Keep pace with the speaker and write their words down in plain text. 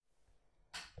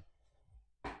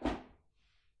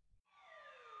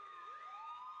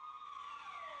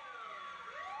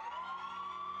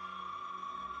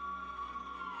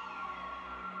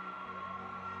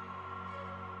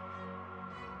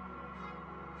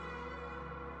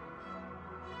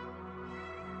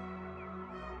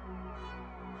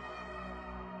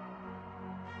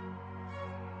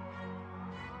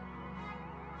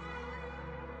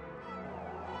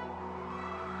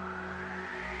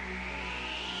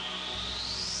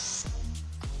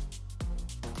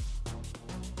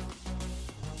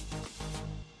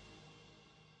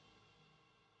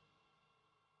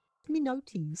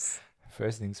noties.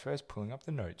 First things first, pulling up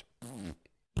the notes.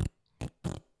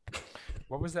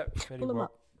 What was that Fetty Pull 'em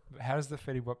Wap? How does the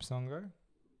Fetty Wap song go?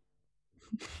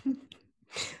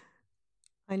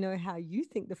 I know how you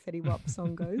think the Fetty Wap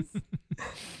song goes.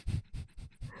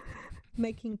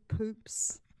 Making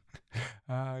poops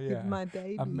with my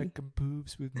baby. I'm making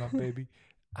poops with my baby.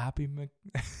 I'll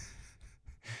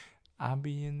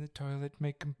be in the toilet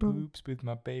making poops with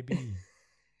my baby.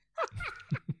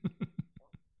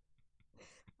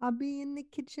 I'll be in the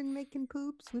kitchen making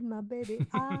poops with my baby.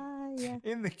 Yeah.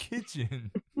 In the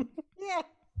kitchen. Yeah.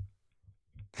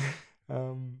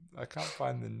 I can't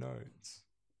find the notes.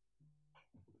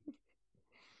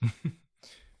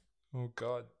 Oh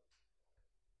God.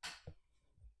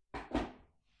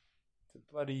 The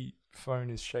bloody phone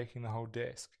is shaking the whole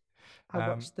desk. I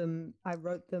watched them. I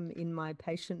wrote them in my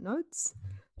patient notes,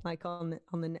 like on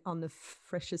the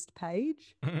freshest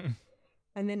page, and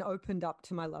then opened up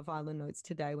to my Love Island notes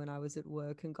today when I was at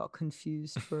work and got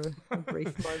confused for a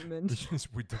brief moment.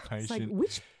 Just with the patient. It's like,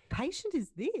 which patient is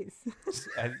this?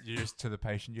 You're just to the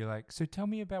patient. You're like, so tell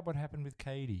me about what happened with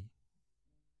Katie.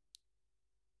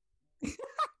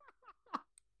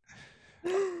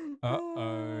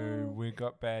 We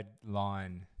got bad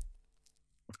line.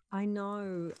 I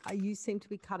know. You seem to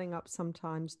be cutting up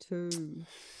sometimes too.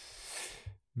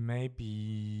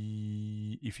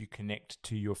 Maybe if you connect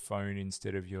to your phone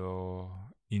instead of your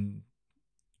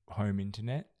home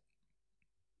internet.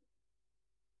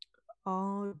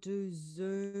 Oh, do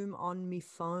Zoom on me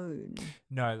phone.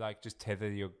 No, like just tether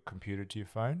your computer to your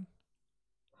phone.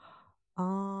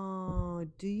 Oh,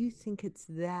 do you think it's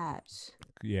that?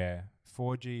 Yeah.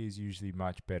 4G is usually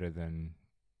much better than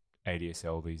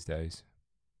ADSL these days.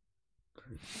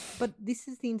 But this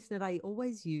is the internet I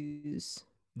always use.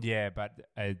 Yeah, but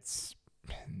it's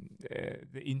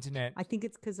the internet. I think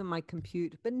it's because of my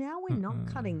computer. But now we're not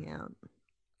cutting out.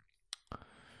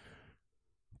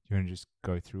 You want to just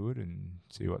go through it and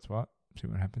see what's what? See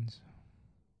what happens?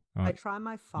 Oh, I try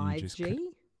my 5G.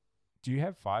 Do you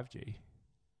have 5G?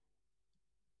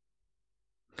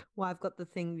 Well, I've got the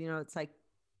thing, it's like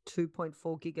 2.4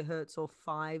 gigahertz or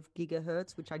 5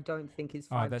 gigahertz, which I don't think is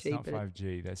 5G. Oh, that's not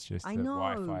 5G. That's just the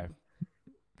Wi-Fi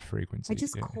frequency. I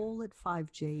just call it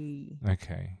 5G.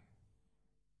 Okay.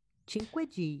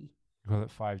 5G. You call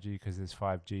it 5G because there's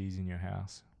 5Gs in your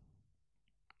house.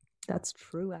 That's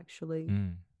true, actually.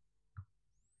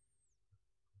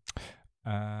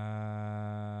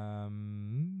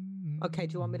 Okay,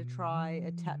 do you want me to try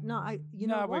a tap? No,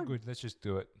 No, we're good. Let's just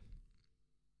do it.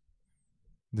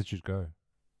 Let's just go.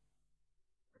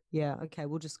 Yeah, okay,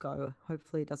 we'll just go.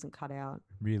 Hopefully it doesn't cut out.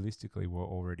 Realistically, we're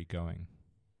already going.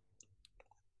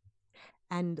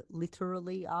 And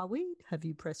literally, are we? Have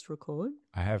you pressed record?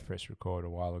 I have pressed record a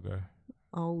while ago.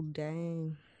 Oh,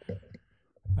 dang.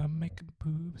 I'm making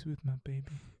poops with my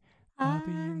baby. I'll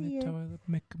be in the toilet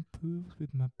making poops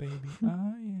with my baby.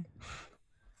 Yeah.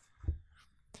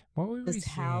 What were we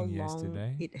singing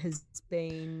yesterday? It has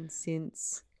been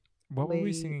since... What were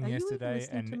we singing yesterday? Are you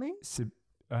even listening to me?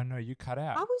 Oh, no, you cut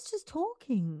out. I was just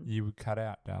talking. You would cut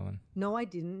out, darling. No, I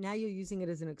didn't. Now you're using it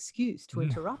as an excuse to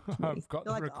interrupt me. I've got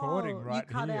the recording right here.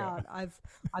 You cut out.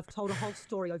 I've told a whole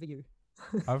story over you.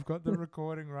 I've got the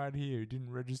recording right here. It didn't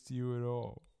register you at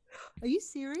all. Are you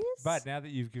serious? But now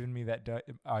that you've given me that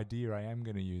idea, I am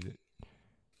going to use it.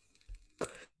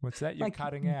 What's that? You're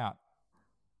cutting out.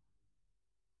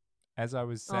 As I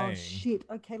was saying. Oh, shit.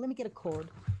 Okay, let me get a cord.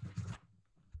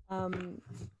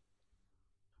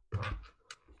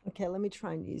 Okay, let me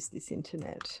try and use this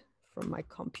internet from my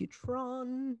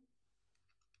Computron.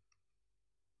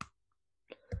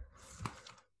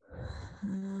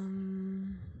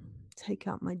 Take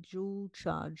out my dual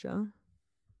charger.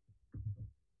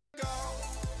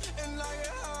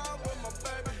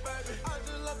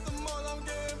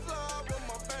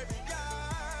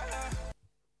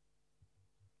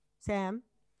 Sam?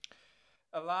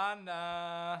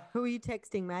 Alana. Who are you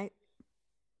texting, mate?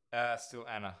 Still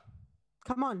Anna.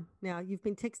 Come on now. You've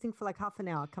been texting for like half an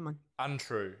hour. Come on.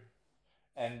 Untrue.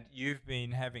 And you've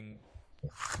been having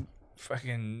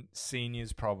fucking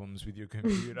seniors problems with your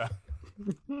computer.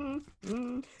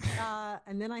 And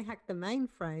then I hacked the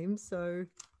mainframe, so...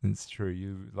 It's true.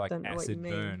 You like acid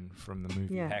burn from the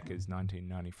movie Hackers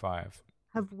 1995.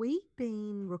 Have we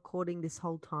been recording this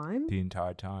whole time? The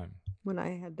entire time. When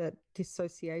I had that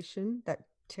dissociation, that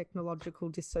technological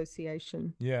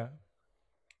dissociation. Yeah.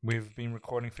 We've been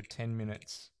recording for 10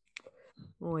 minutes.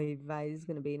 Oy vey, this is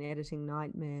going to be an editing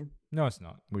nightmare. No, it's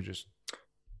not. We'll just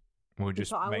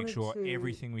make sure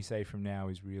everything we say from now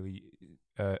is really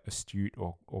astute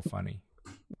or funny.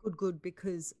 Good,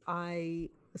 because I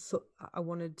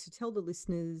wanted to tell the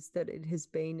listeners that it has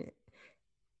been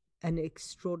an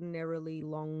extraordinarily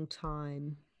long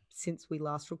time since we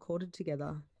last recorded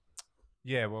together.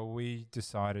 Yeah, well, we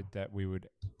decided that we would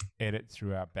edit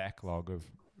through our backlog of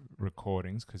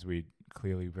recordings because we're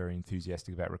clearly very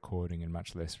enthusiastic about recording and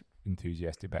much less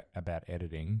enthusiastic about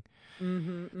editing.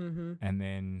 And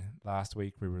then last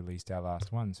week we released our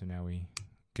last one, so now we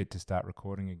get to start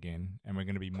recording again, and we're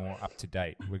going to be more up to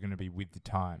date. We're going to be with the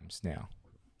times now.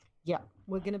 Yeah,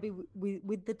 we're going to be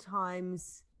with the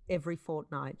times every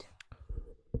fortnight.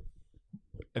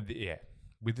 Yeah,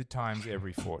 with the times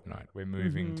every fortnight. We're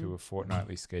moving to a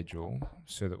fortnightly schedule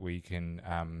so that we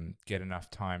can get enough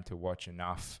time to watch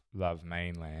enough Love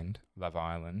Island,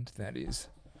 that is,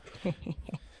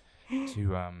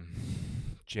 to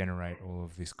generate all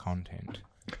of this content.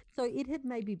 So it had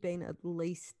maybe been at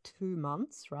least 2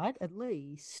 months, right? At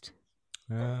least.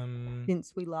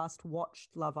 Since we last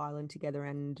watched Love Island together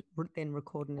and then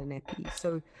recorded an epi.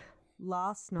 So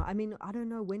last night, I mean, I don't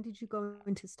know, when did you go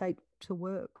into state to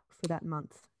work for that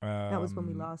month? That was when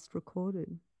we last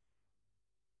recorded.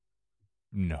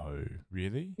 No,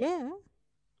 really? Yeah.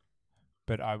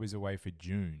 But I was away for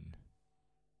June.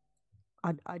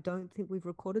 I don't think we've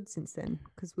recorded since then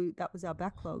because that was our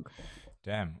backlog.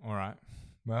 Damn. All right.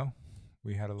 Well,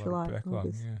 we had a lot July, of backlog.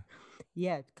 August.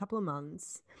 Yeah, a couple of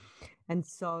months. And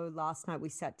so last night we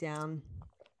sat down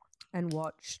and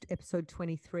watched episode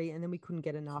 23, and then we couldn't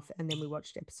get enough. And then we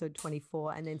watched episode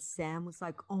 24. And then Sam was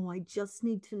like, oh, I just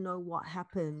need to know what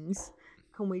happens.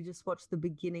 Can we just watch the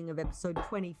beginning of episode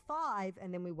 25?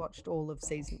 And then we watched all of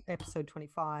episode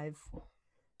 25.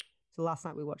 So last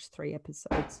night we watched 3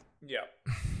 episodes. Yeah.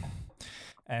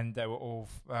 And they were all,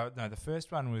 no, the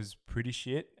first one was pretty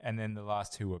shit. And then the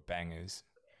last 2 were bangers.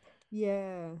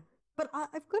 Yeah. But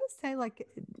I've got to say, like,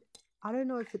 I don't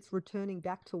know if it's returning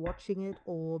back to watching it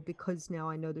or because now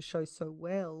I know the show so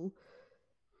well,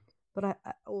 but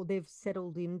or they've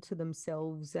settled into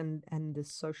themselves and the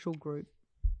social group.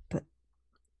 But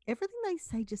everything they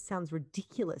say just sounds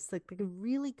ridiculous. Like they could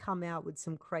really come out with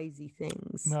some crazy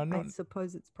things. No, I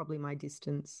suppose it's probably my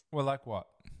distance. Well, like what?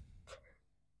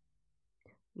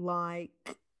 Like,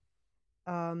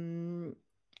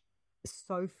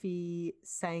 Sophie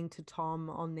saying to Tom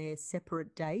on their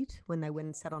separate date when they went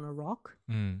and sat on a rock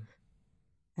and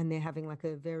they're having like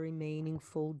a very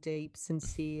meaningful, deep,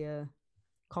 sincere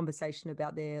conversation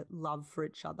about their love for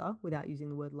each other without using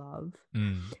the word love.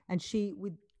 And she,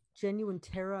 with genuine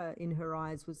terror in her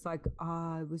eyes, was like,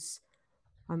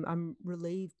 I'm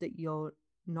relieved that you're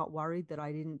not worried that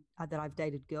I've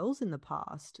dated girls in the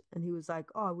past. And he was like,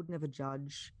 oh, I would never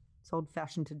judge. It's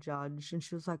old-fashioned to judge. And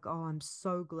she was like, oh, I'm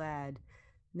so glad.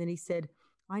 And then he said,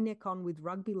 I neck on with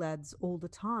rugby lads all the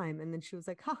time. And then she was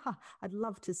like, haha, I'd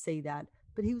love to see that.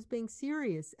 But he was being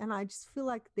serious. And I just feel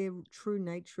like their true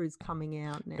nature is coming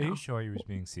out now. Are you sure he was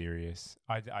being serious?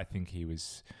 I think he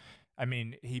was. I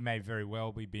mean, he may very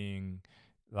well be being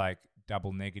like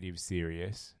double negative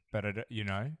serious. But,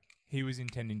 he was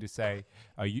intending to say,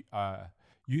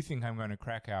 you think I'm going to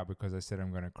Krakow because I said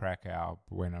I'm going to Krakow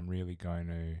when I'm really going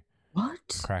to...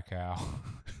 What? Krakow.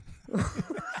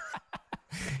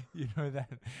 You know that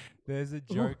there's a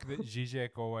joke that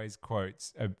Zizek always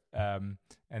quotes, and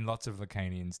lots of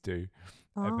Lacanians do.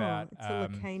 About it's a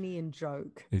Lacanian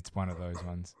joke. It's one of those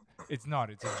ones. It's not.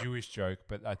 It's a Jewish joke,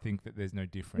 but I think that there's no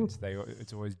difference.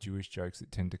 It's always Jewish jokes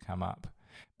that tend to come up.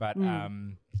 But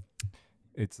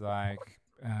it's like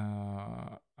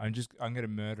I'm going to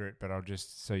murder it, but I'll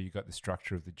just so you got the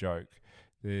structure of the joke.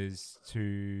 There's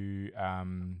 2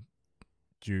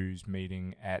 Jews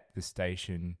meeting at the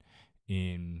station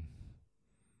in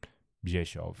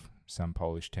Rzeszów, some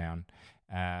Polish town,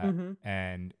 and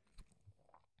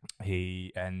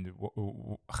Jaime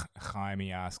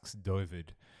asks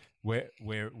David, "Where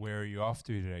are you off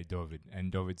to today, David?"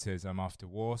 And David says, "I'm off to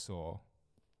Warsaw."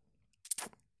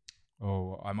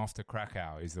 Oh, I'm off to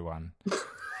Krakow is the one.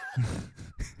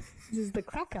 This is the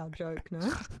Krakow joke, no?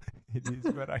 It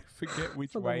is, but I forget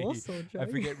which way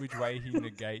which way he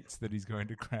negates that he's going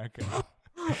to Krakow.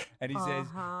 And he says,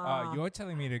 "You're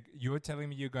telling me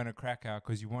you're going to Krakow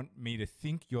because you want me to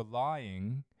think you're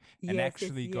lying and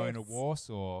actually going to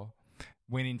Warsaw,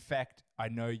 when in fact I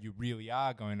know you really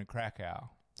are going to Krakow."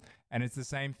 And it's the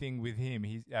same thing with him.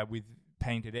 He's with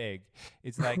Painted Egg.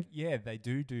 It's like, yeah, they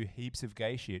do heaps of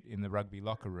gay shit in the rugby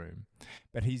locker room,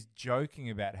 but he's joking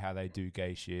about how they do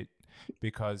gay shit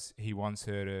because he wants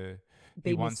to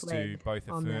both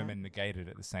affirm and negate it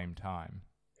at the same time.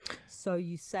 So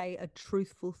you say a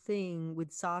truthful thing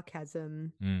with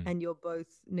sarcasm and you're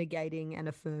both negating and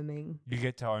affirming. You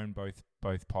get to own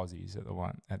both posies at the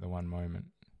one moment.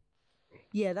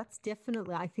 Yeah, that's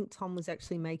definitely. I think Tom was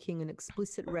actually making an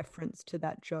explicit reference to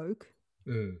that joke.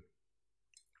 No,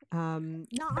 I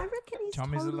reckon he's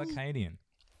Tom is a Lacanian.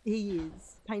 He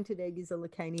is. Painted Egg is a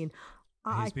Lacanian.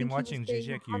 He's been watching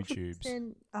Zizek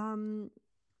YouTubes.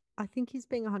 I think he's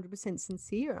being 100%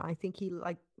 sincere. I think he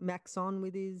macks on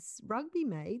with his rugby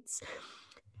mates.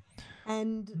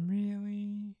 And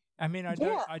really, I mean, I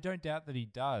don't doubt that he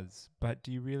does. But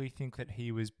do you really think that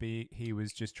he was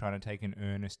just trying to take an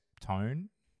earnest tone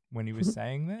when he was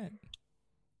saying that?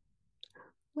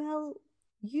 Well,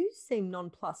 you seem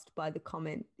nonplussed by the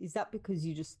comment. Is that because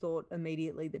you just thought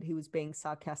immediately that he was being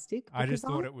sarcastic? I just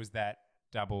thought it was that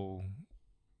double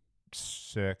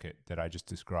circuit that I just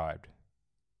described.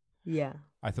 Yeah.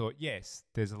 I thought, yes,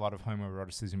 there's a lot of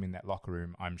homoeroticism in that locker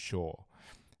room, I'm sure.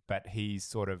 But he's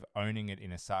sort of owning it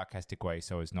in a sarcastic way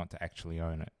so as not to actually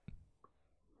own it.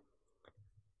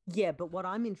 Yeah, but what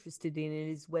I'm interested in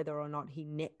is whether or not he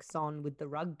necks on with the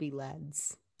rugby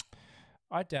lads.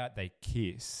 I doubt they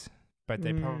kiss, but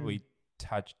they probably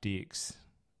touch dicks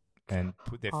and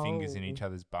put their fingers in each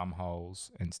other's bum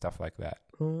holes and stuff like that.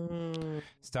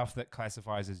 Stuff that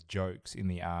classifies as jokes in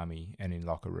the army and in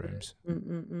locker rooms.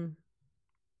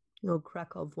 Oh,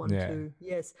 Krakow 1-2.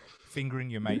 Yes. Fingering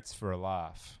your mates for a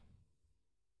laugh.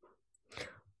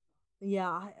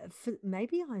 Yeah,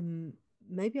 maybe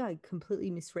I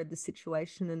completely misread the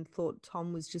situation and thought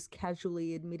Tom was just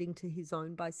casually admitting to his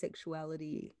own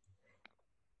bisexuality.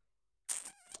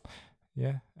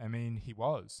 Yeah, I mean, he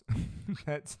was.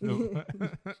 That's the...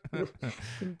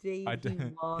 Indeed,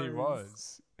 he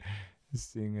was.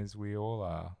 Seeing as we all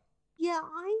are. Yeah,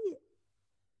 I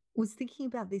was thinking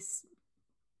about this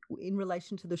in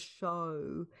relation to the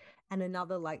show, and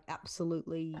another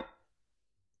absolutely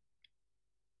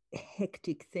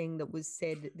hectic thing that was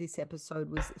said this episode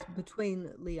was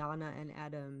between Liana and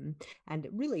Adam, and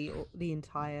really the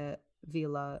entire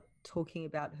villa, talking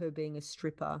about her being a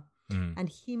stripper. And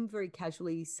him very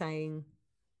casually saying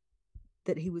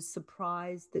that he was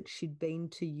surprised that she'd been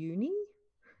to uni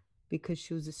because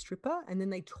she was a stripper. And then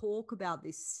they talk about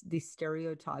this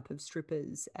stereotype of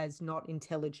strippers as not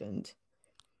intelligent.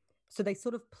 So they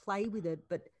sort of play with it,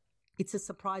 but it's a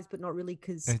surprise, but not really,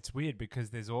 because it's weird because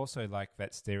there's also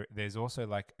there's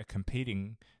also a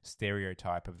competing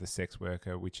stereotype of the sex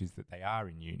worker, which is that they are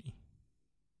in uni.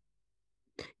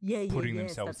 Putting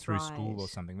themselves through school or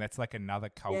something. That's another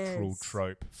cultural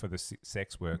trope for the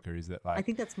sex worker, is that I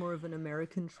think that's more of an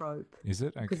American trope. Is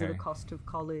it? Okay. Because of the cost of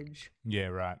college. Yeah,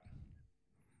 right.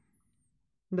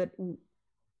 But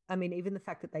I mean, even the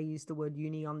fact that they use the word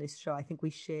uni on this show, I think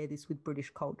we share this with British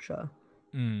culture.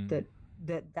 But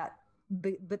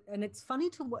and it's funny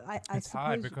to it's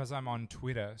hard because I'm on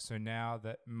Twitter, so now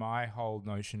that my whole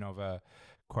notion of a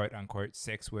quote unquote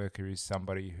sex worker is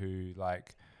somebody who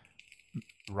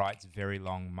writes very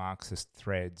long Marxist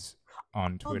threads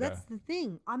on Twitter. Oh, that's the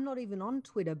thing. I'm not even on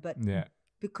Twitter, but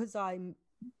because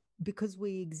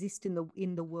we exist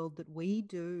in the world that we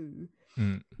do,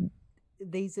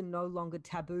 these are no longer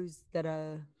taboos that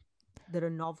are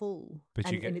novel.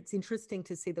 And it's interesting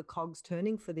to see the cogs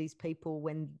turning for these people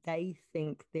when they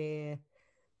think they're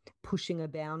pushing a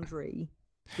boundary,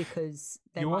 because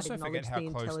they you might also acknowledge forget how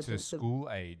close to school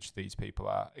age these people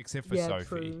are, except for Sophie.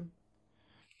 True.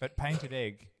 But Painted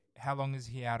Egg, how long is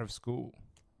he out of school?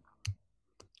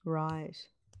 Right.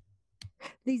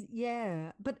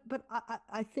 But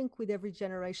I think with every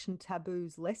generation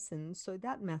taboos lessen, so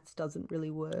that maths doesn't really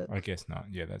work. I guess not.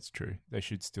 Yeah, that's true. They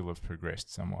should still have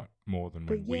progressed somewhat more than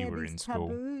when we were in school.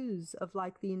 Taboos of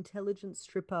the intelligent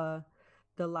stripper,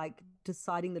 the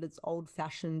deciding that it's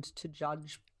old-fashioned to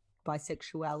judge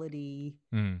bisexuality.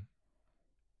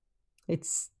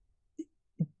 It's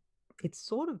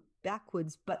sort of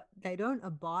backwards, but they don't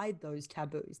abide those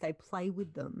taboos. They play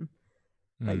with them.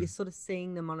 But you're sort of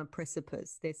seeing them on a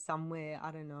precipice. They're somewhere,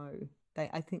 I don't know.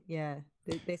 I think, they're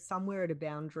somewhere at a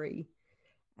boundary.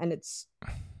 And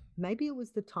maybe it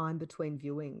was the time between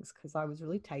viewings, because I was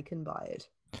really taken by it.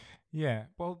 Yeah,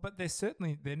 well, but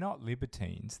they're not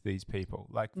libertines, these people.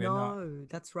 No,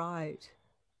 that's right.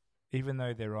 Even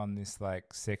though they're on this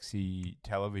sexy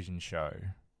television show,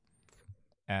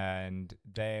 and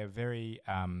they're very,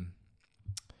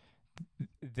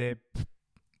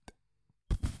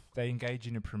 they engage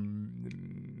in a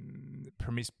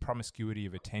promiscuity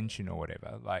of attention or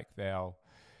whatever. They'll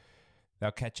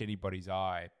catch anybody's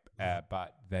eye,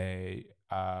 but they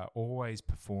are always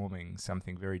performing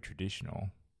something very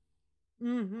traditional.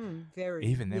 Very.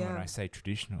 Even then, when I say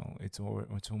traditional, it's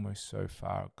almost so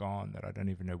far gone that I don't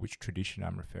even know which tradition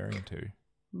I'm referring to.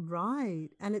 Right,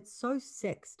 and it's so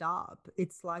sexed up.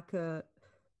 It's like a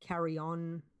Carry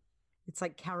On. It's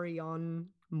like Carry On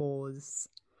Mores.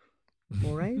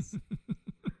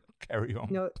 Carry on.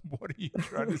 No, what are you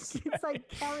trying to say? It's like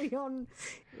carry on,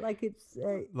 like it's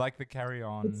like the Carry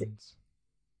On.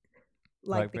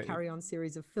 Like the Carry On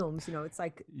series of films, you know, it's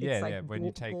like when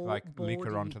you take like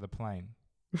liquor onto the plane.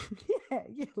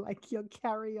 yeah, like your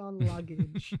carry-on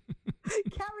luggage.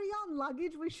 Carry-on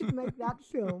luggage, we should make that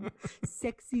film.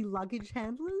 Sexy luggage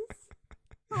handlers.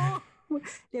 Oh,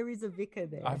 there is a vicar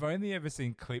there. I've only ever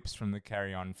seen clips from the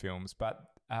Carry On films, but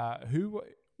Carry-on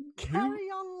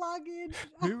luggage.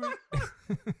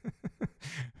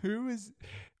 Who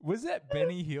was that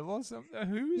Benny Hill or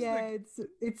something?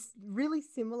 It's really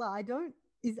similar. I don't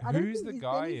think the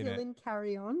guy Benny in Hill it? In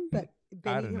Carry On, but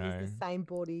Benny Hill is the same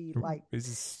body, like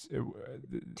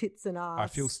tits and ass. I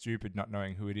feel stupid not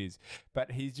knowing who it is,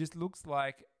 but he just looks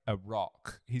like a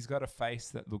rock. He's got a face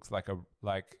that looks like a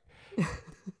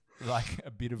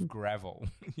bit of gravel.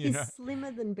 He's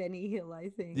slimmer than Benny Hill, I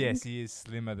think. Yes, he is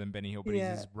slimmer than Benny Hill, but he's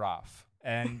just rough.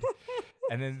 And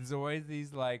and then there's always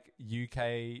these like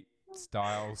UK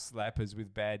style slappers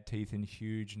with bad teeth and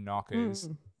huge knockers.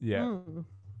 Yeah.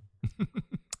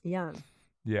 Yeah.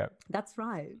 Yeah. That's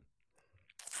right.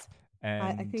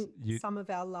 And I think some of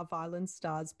our Love Island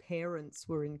stars' parents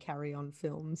were in Carry On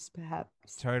films,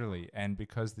 perhaps. Totally. And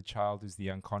because the child is the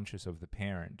unconscious of the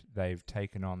parent, they've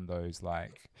taken on those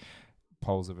like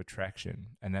poles of attraction.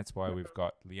 And that's why we've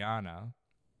got Liana.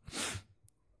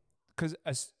 Because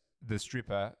the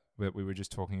stripper that we were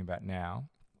just talking about now,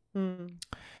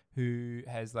 who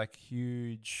has like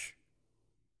huge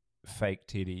fake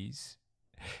titties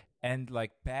and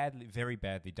like very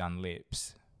badly done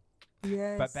lips.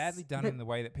 Yes. But badly done in the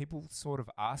way that people sort of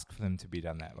ask for them to be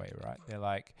done that way, right? They're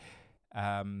like,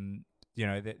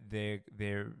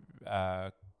 their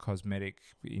cosmetic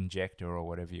injector or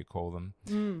whatever you call them,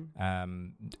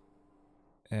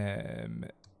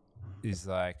 is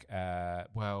like,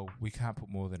 well, we can't put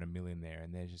more than $1 million there,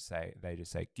 and they just say,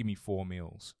 give me 4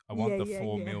 mils. I want the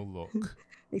 4 mil look.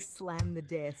 They slam the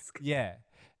desk. Yeah,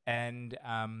 and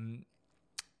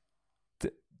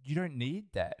you don't need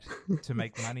that to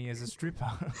make money as a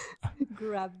stripper.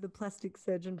 Grab the plastic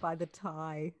surgeon by the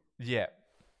tie. Yeah.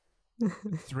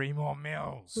 3 more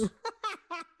mils.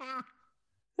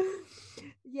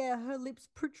 Yeah, her lips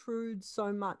protrude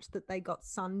so much that they got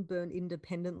sunburned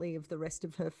independently of the rest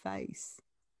of her face.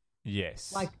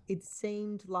 Yes. Like it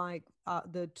seemed like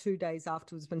the 2 days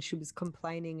afterwards when she was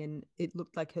complaining and it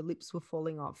looked like her lips were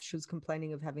falling off, she was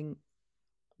complaining of having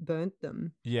burnt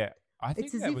them. Yeah. I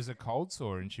think that was a cold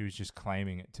sore and she was just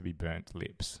claiming it to be burnt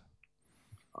lips.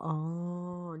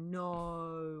 Oh,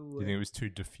 no. Do you think it was too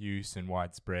diffuse and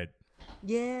widespread?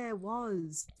 Yeah, it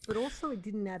was. But also it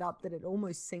didn't add up that it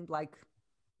almost seemed like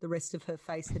the rest of her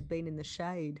face had been in the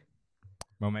shade.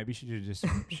 Well, maybe she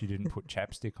didn't put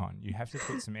chapstick on. You have to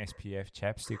put some SPF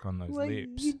chapstick on those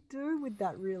lips. You do with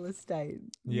that real estate.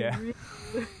 Yeah, really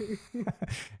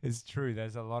it's true.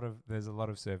 There's a lot of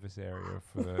surface area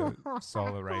for the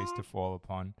solar rays to fall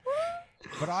upon.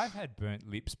 But I've had burnt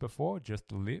lips before, just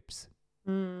the lips.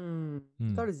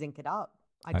 Got to zinc it up.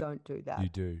 I don't do that. You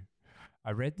do.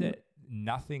 I read that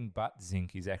nothing but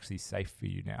zinc is actually safe for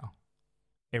you now.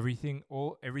 Everything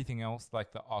else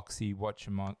like the oxy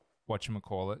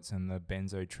whatchamacallits and the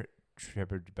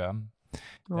benzotriptylbum,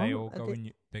 they all go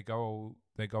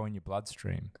in your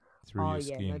bloodstream through your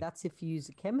skin. No, that's if you use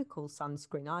a chemical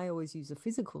sunscreen. I always use a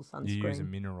physical sunscreen. You use a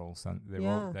mineral sun.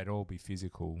 They'd all be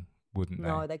physical, wouldn't they?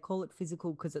 No, they call it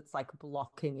physical because it's like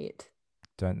blocking it.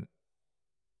 Don't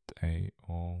they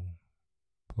all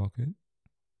block it?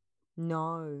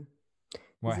 No.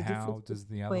 Well, how does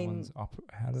the other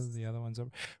ones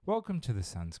operate? Welcome to the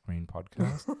Sunscreen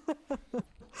Podcast.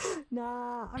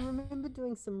 Nah, I remember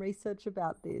doing some research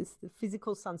about this. The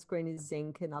physical sunscreen is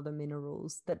zinc and other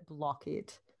minerals that block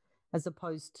it, as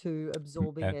opposed to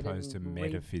absorbing it. As opposed to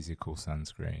metaphysical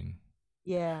sunscreen.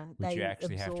 Yeah, which you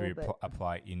actually have to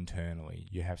apply internally.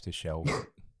 You have to shelve it.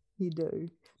 You do.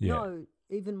 Yeah. No,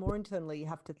 even more internally, you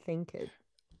have to think it.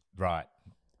 Right.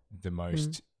 The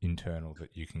most internal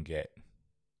that you can get.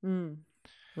 You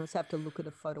also have to look at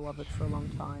a photo of it for a long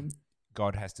time.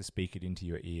 God has to speak it into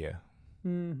your ear.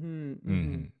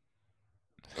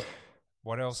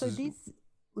 What else?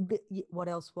 What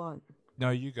else? What? No,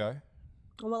 you go.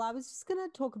 Well, I was just going to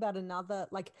talk about another,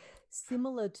 like,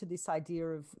 similar to this idea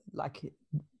of, like,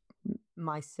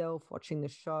 myself watching the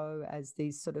show as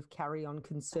these sort of carry-on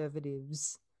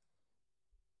conservatives.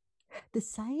 The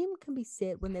same can be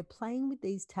said when they're playing with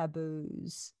these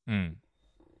taboos.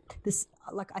 This,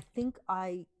 like, I think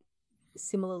I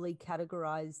similarly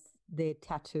categorize their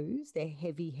tattoos, their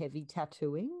heavy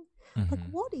tattooing. Like,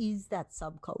 what is that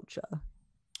subculture?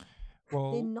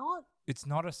 Well, they're not. It's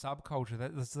not a subculture.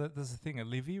 That's the thing.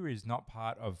 Olivia is not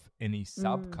part of any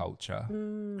subculture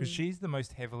because she's the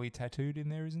most heavily tattooed in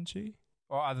there, isn't she?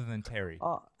 Or other than Terry.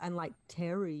 Oh, and like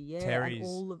Terry, yeah. Terry's, and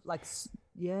all of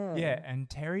yeah. Yeah, and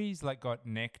Terry's like got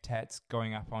neck tats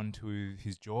going up onto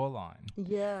his jawline.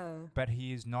 Yeah. But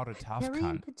he is not a tough Terry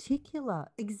cunt. in particular.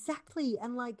 Exactly.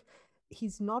 And like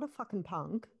he's not a fucking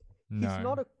punk. No.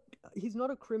 He's not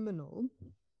a criminal.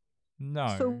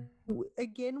 No. So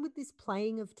again with this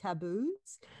playing of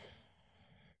taboos.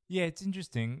 Yeah, it's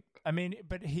interesting. I mean,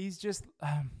 but he's just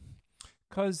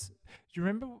because do you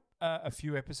remember a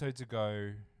few episodes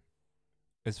ago,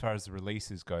 as far as the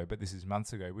releases go, but this is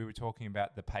months ago, we were talking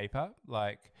about the paper,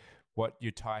 like what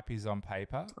your type is on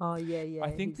paper. Oh, yeah.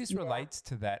 I think this relates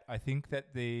to that. I think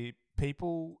that the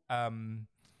people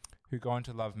who go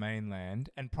into Love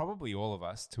Mainland, and probably all of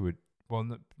us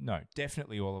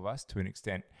definitely all of us to an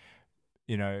extent,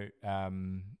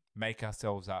 make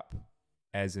ourselves up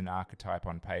as an archetype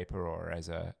on paper or as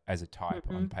a type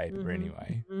on paper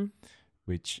anyway.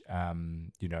 Which,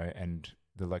 and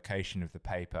the location of the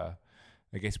paper,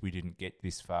 I guess we didn't get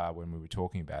this far when we were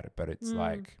talking about it, but it's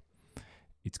like,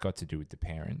 it's got to do with the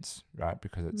parents, right?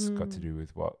 Because it's got to do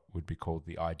with what would be called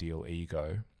the ideal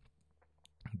ego,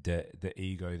 the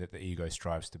ego that the ego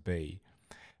strives to be.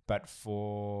 But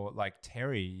for like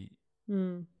Terry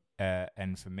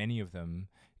and for many of them,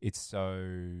 it's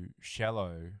so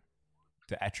shallow,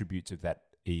 the attributes of that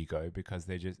ego, because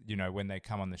they're just, when they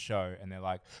come on the show and they're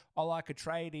like, I like a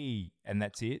tradie, and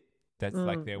that's it. That's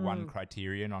like their one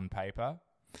criterion on paper.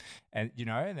 And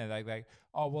and they're like,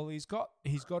 oh well, he's got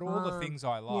all the things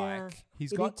I like. Yeah.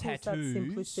 He's got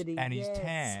tattoos and he's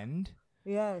tanned.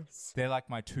 Yes. They're like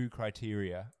my two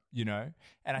criteria, And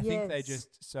I think they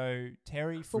just, so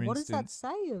Terry, for instance. What does that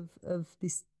say of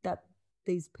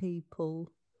these people?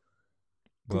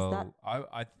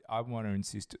 I want to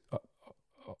insist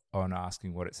on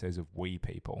asking what it says of we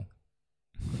people.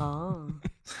 Oh.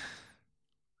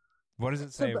 What does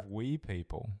it say of we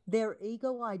people? Their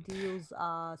ego ideals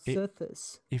are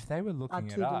surface. If they were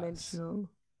looking at us,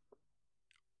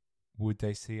 would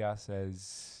they see us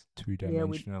as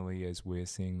two-dimensionally as we're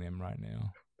seeing them right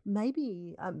now?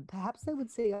 Maybe. Perhaps they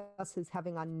would see us as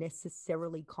having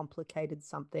unnecessarily complicated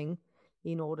something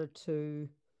in order to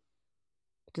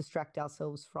distract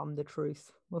ourselves from the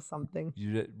truth or something.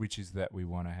 Which is that we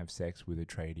want to have sex with a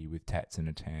tradie with tats and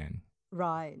a tan.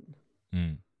 Right.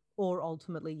 Or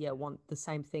ultimately, want the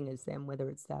same thing as them, whether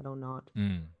it's that or not.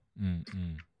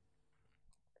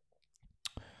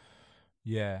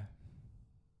 Yeah.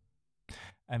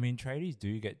 I mean, tradies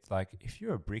do get, like, if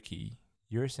you're a brickie,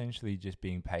 you're essentially just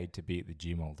being paid to be at the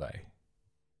gym all day.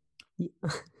 Yeah.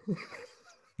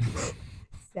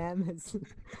 Sam has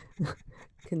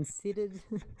considered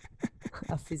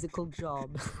a physical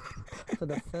job for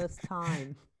the first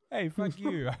time. Hey, fuck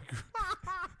you.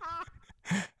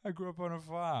 I grew up on a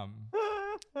farm.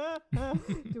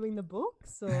 Doing the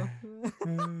books or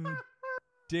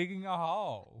digging a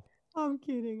hole. I'm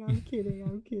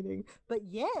kidding. But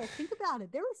yeah, think about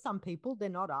it. There are some people, they're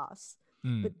not us,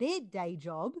 but their day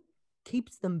job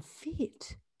keeps them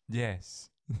fit. Yes,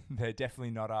 they're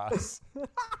definitely not us.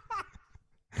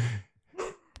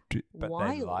 But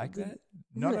Wild. They like that.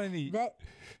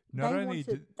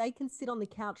 They can sit on the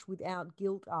couch without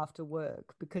guilt after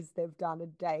work because they've done a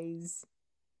day's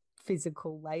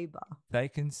physical labor. They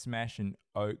can smash an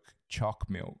oak choc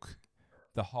milk,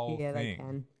 the whole thing. They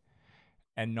can.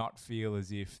 And not feel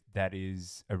as if that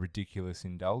is a ridiculous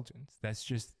indulgence. That's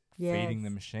just feeding the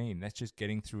machine. That's just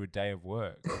getting through a day of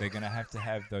work. They're going to have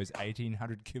those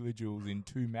 1,800 kilojoules in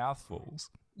 2 mouthfuls.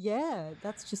 Yeah,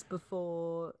 that's just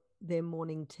before their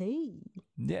morning tea.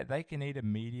 Yeah, they can eat a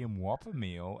medium Whopper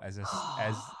meal as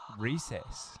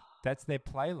recess. That's their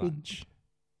play lunch.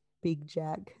 Big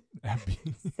Jack.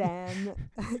 Sam,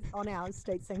 on our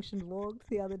state-sanctioned walk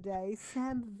the other day,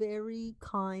 Sam very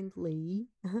kindly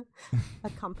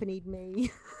accompanied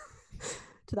me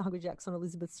to the Hungry Jack's on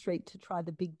Elizabeth Street to try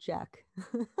the Big Jack.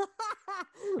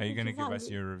 Are you going to give us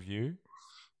your review?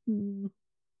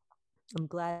 I'm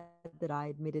glad that I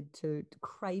admitted to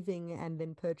craving and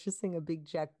then purchasing a Big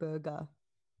Jack burger.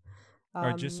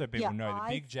 Just so people know, the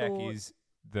Big Jack is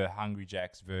the Hungry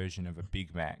Jack's version of a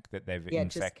Big Mac that they've in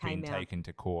fact been taken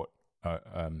to court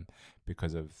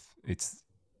because of its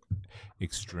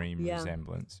extreme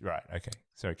resemblance. Right. Okay.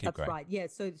 Sorry. Keep going. That's right. Yeah.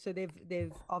 So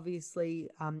they've obviously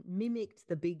mimicked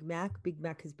the Big Mac. Big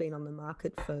Mac has been on the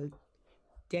market for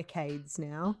decades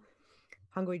now.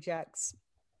 Hungry Jack's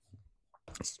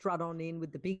strut on in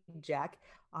with the Big Jack.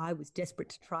 I was desperate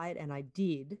to try it, and I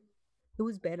did. It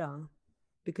was better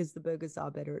because the burgers are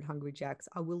better at Hungry Jack's.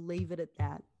 I will leave it at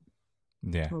that.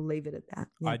 Yeah. I'll leave it at that.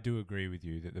 Yeah. I do agree with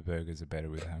you that the burgers are better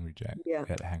with Hungry Jack. Yeah.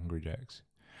 At Hungry Jack's.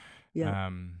 Yeah.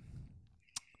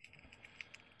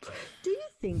 Do you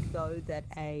think though that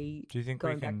do you think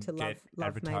going we can back to get Love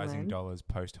advertising Mainland, dollars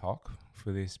post hoc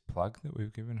for this plug that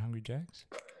we've given Hungry Jack's?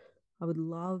 I would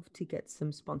love to get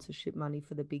some sponsorship money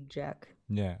for the Big Jack.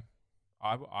 Yeah.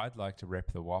 I'd like to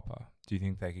rep the Whopper. Do you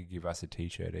think they could give us a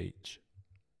T-shirt each?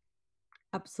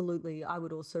 Absolutely. I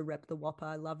would also rep the Whopper.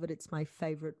 I love it. It's my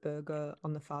favourite burger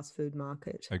on the fast food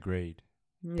market. Agreed.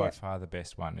 Yeah. By far the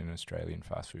best one in an Australian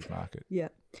fast food market. Yeah.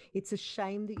 It's a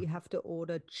shame that you have to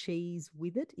order cheese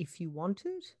with it if you want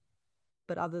it.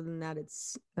 But other than that,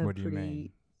 it's what do you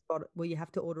mean? Well, you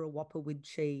have to order a Whopper with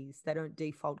cheese. They don't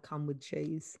default come with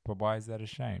cheese. But why is that a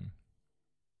shame?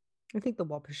 I think the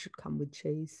Whopper should come with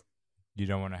cheese. You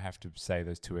don't want to have to say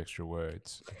those 2 extra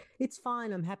words. It's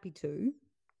fine. I'm happy to.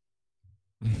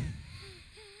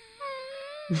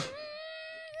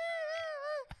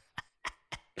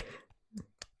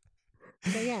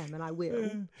 I am, and I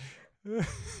will.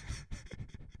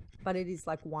 But it is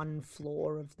like one flaw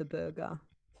of the burger.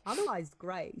 Otherwise,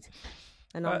 great.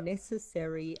 An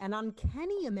unnecessary, an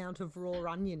uncanny amount of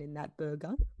raw onion in that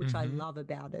burger, which I love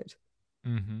about it.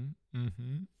 I'm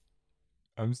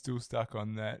still stuck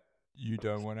on that. You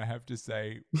don't want to have to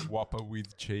say Whopper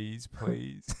with cheese,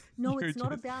 please. No, it's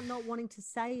not about not wanting to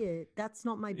say it. That's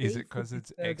not my beef. Is it because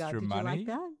it's extra money? Did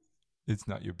you like that? It's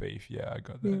not your beef. Yeah, I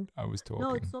got that. Yeah. I was talking.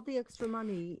 No, it's not the extra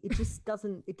money. It just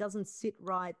doesn't. It doesn't sit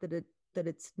right that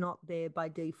it's not there by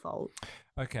default.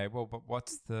 Okay, well, but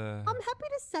what's the? I'm happy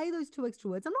to say those 2 extra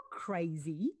words. I'm not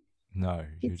crazy. No,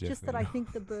 it's just that I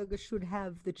think the burger should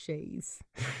have the cheese.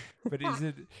 But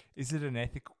is it an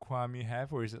ethical qualm you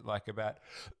have, or is it like about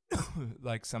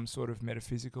like some sort of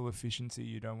metaphysical efficiency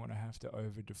you don't want to have to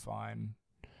over-define?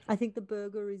 I think the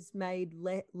burger is made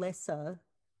lesser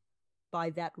by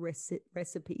that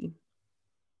recipe.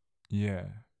 Yeah.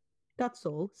 That's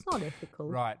all. It's not ethical.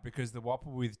 Right, because the Whopper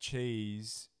with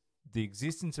cheese, the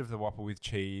existence of the Whopper with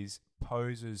cheese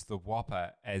poses the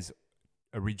Whopper as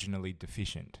originally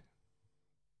deficient.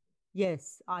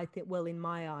 Yes, I think, well, in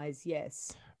my eyes,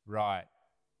 yes. Right.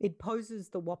 It poses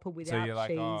the Whopper without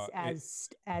cheese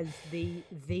as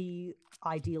the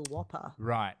ideal Whopper.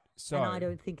 Right. So, and I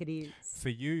don't think it is. For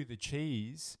you, the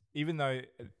cheese, even though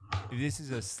this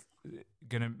is it's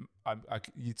going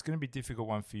to be a difficult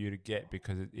one for you to get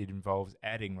because it involves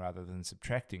adding rather than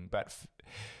subtracting. But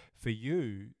for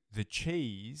you, the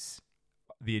cheese,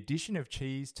 the addition of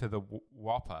cheese to the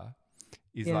Whopper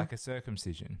is like a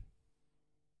circumcision.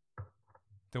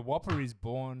 The Whopper is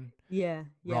born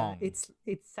wrong. It's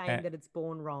saying that it's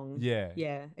born wrong. Yeah.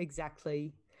 Yeah,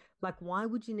 exactly. Like, why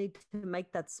would you need to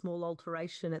make that small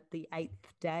alteration at the 8th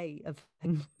day of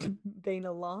being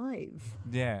alive?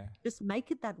 Yeah. Just make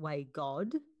it that way,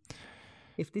 God.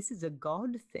 If this is a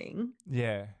God thing.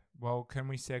 Yeah. Well, can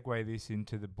we segue this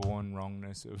into the born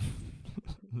wrongness of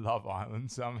Love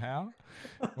Island somehow?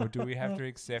 Or do we have to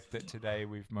accept that today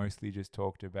we've mostly just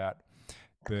talked about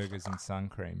burgers and sun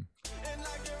cream?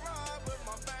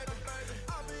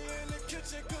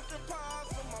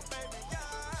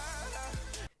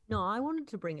 No, I wanted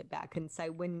to bring it back and say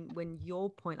when your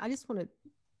point, I just want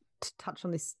to touch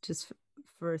on this just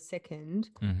for a second.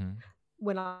 Mm-hmm.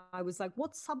 When I was like,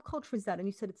 what subculture is that? And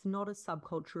you said it's not a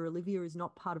subculture. Olivia is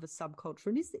not part of a subculture.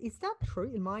 And is that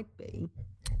true? It might be.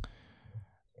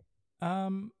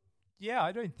 Yeah,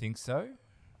 I don't think so.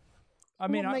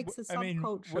 What makes a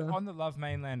subculture? On the Love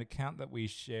Mainland account that we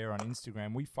share on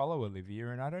Instagram, we follow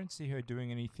Olivia, and I don't see her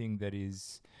doing anything that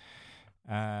is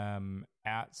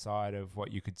outside of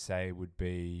what you could say would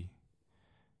be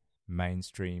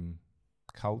mainstream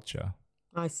culture.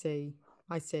 I see.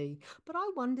 But I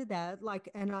wonder that, like,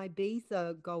 an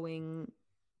Ibiza going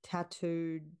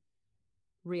tattooed,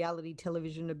 reality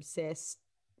television obsessed,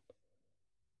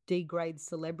 degrade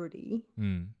celebrity.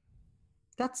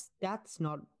 That's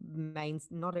not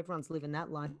not everyone's living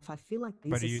that life. I feel like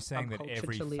this. But are you saying that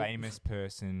every famous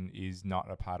person is not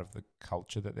a part of the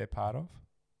culture that they're part of?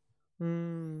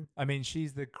 I mean,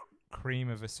 she's the cream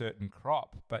of a certain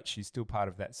crop, but she's still part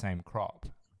of that same crop.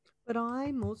 But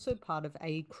I'm also part of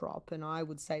a crop, and I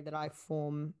would say that I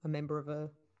form a member of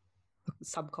a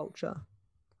subculture.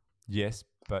 Yes,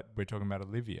 but we're talking about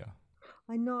Olivia.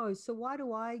 I know. So why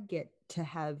do I get to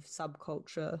have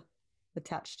subculture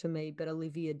attached to me, but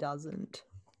Olivia doesn't?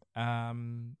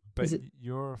 But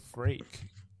you're a freak.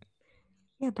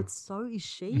 Yeah, but so is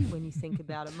she when you think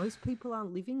about it. Most people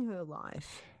aren't living her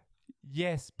life.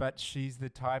 Yes, but she's the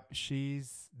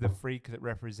freak that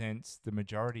represents the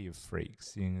majority of freaks,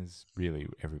 seeing as really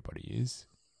everybody is.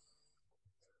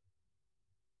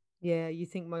 Yeah, you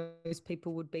think most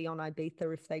people would be on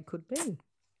Ibiza if they could be?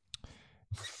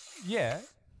 Yeah.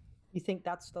 You think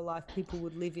that's the life people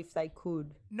would live if they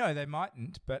could? No, they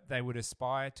mightn't, but they would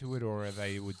aspire to it, or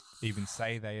they would even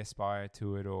say they aspire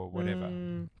to it, or whatever.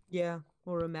 Yeah,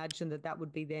 or imagine that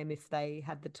would be them if they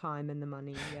had the time and the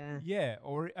money. Yeah. Yeah,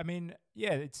 or I mean,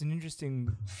 yeah, it's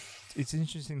interesting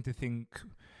to think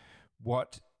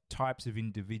what types of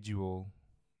individual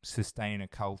sustain a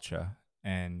culture,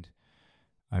 and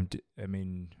I'm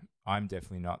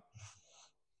definitely not.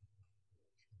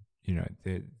 You know,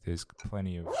 there's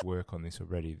plenty of work on this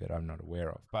already that I'm not aware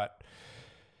of, but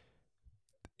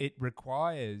it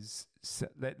requires.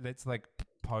 Let's like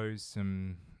pose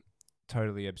some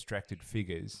totally abstracted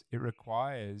figures. It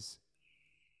requires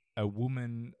a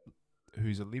woman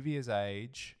who's Olivia's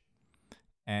age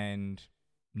and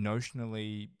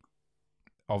notionally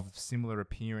of similar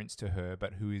appearance to her,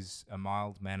 but who is a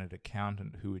mild-mannered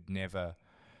accountant who would never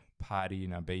party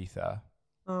in Ibiza.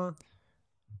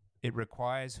 It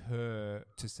requires her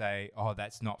to say, oh,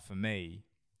 that's not for me,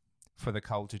 for the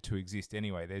culture to exist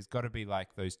anyway. There's got to be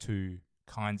like those two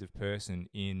kinds of person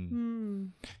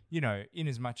in, you know, in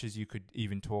as much as you could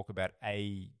even talk about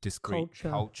a discrete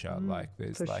culture like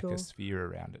there's like a sphere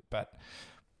around it. But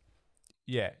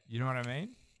yeah, you know what I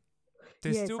mean?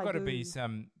 There's still got to be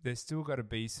some,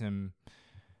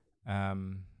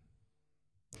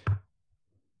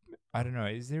 I don't know.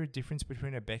 Is there a difference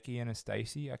between a Becky and a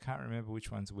Stacey? I can't remember which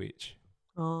one's which.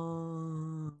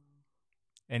 Oh.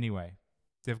 Anyway,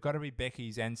 there've got to be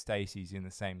Beckys and Stacey's in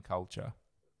the same culture.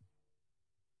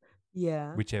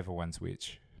 Yeah. Whichever one's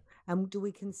which. And do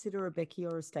we consider a Becky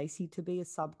or a Stacey to be a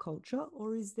subculture,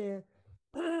 or is there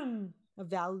a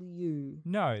value?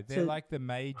 No, they're like the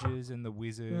mages and the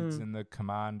wizards and the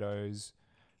commandos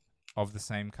of the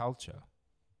same culture.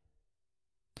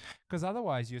 Because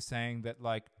otherwise you're saying that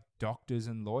like doctors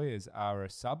and lawyers are a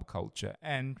subculture.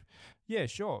 And yeah,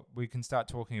 sure, we can start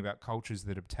talking about cultures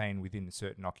that obtain within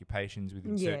certain occupations,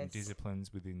 within certain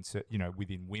disciplines, within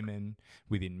within women,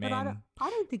 within men. But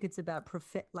I don't think it's about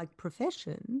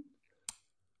profession.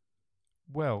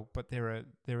 Well, but there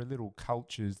are little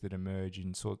cultures that emerge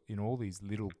in all these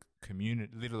littler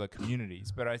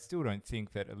communities. But I still don't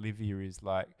think that Olivia is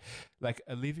like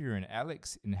Olivia and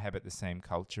Alex inhabit the same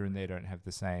culture, and they don't have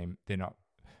the same. They don't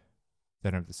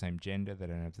have the same gender. They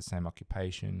don't have the same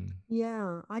occupation.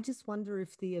 Yeah, I just wonder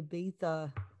if the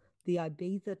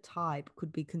Ibiza type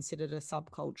could be considered a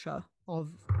subculture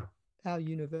of our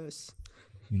universe.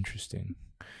 Interesting.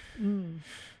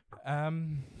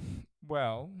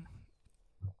 Well,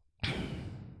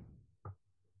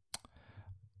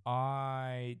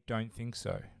 I don't think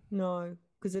so. No,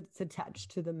 because it's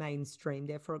attached to the mainstream,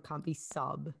 therefore it can't be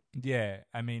sub. Yeah,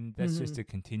 I mean, that's just a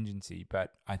contingency,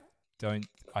 but I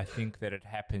think that it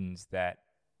happens that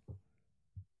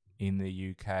in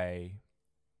the UK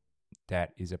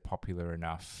that is a popular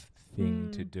enough thing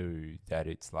to do that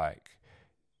it's like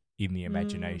in the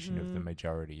imagination of the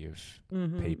majority of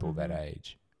people that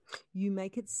age. You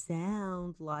make it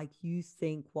sound like you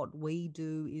think what we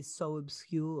do is so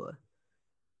obscure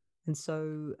and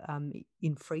so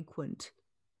infrequent.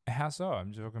 How so?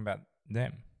 I'm talking about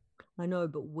them. I know,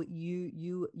 but what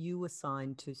you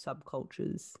assign to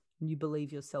subcultures, and you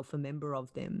believe yourself a member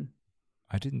of them.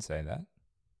 I didn't say that.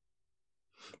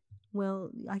 Well,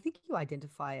 I think you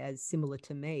identify as similar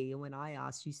to me. And when I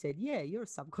asked, you said, yeah, you're a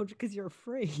subculture because you're a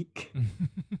freak.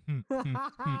 And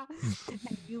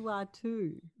you are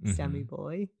too, Sammy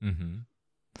boy.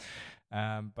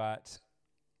 But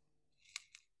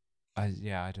I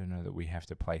don't know that we have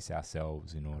to place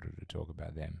ourselves in order to talk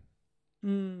about them.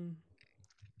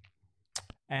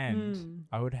 And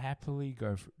I would happily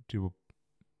go to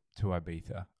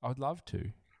Ibiza. I would love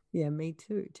to. Yeah, me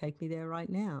too. Take me there right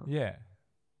now. Yeah.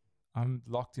 I'm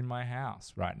locked in my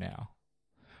house right now.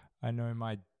 I know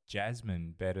my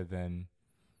Jasmine better than...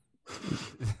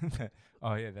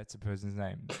 Oh, yeah, that's a person's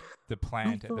name. The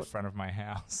plant at the front of my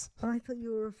house. I thought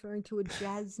you were referring to a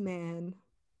jazz man.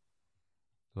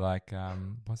 Like,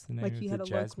 what's the name of the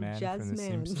jazz man from The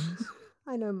Simpsons?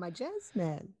 I know my jazz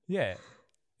man. Yeah.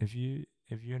 If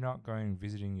you're not going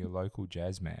visiting your local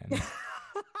jazz man...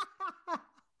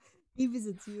 He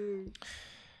visits you.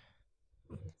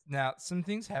 Now, some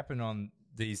things happen on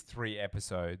these 3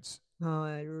 episodes. Oh,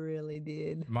 it really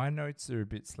did. My notes are a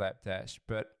bit slapdash,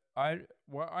 but I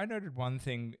noted one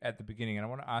thing at the beginning, and I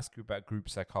want to ask you about group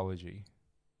psychology.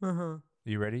 Are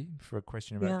you ready for a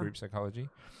question about group psychology?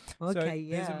 Okay,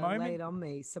 there's a moment, lay it on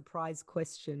me. Surprise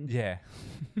question. Yeah.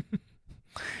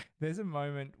 There's a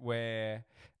moment where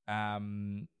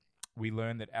we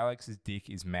learn that Alex's dick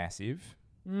is massive.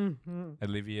 Mm-hmm.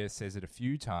 Olivia says it a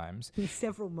few times. In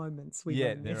several moments.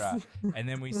 There are. And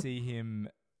then we see him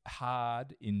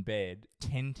hard in bed,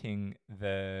 tenting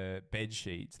the bed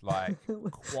sheets like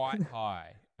quite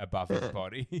high above his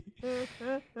body.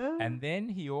 And then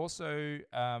he also,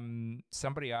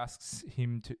 somebody asks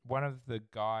him to, one of the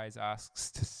guys asks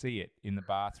to see it in the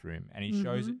bathroom, and he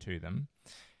shows it to them.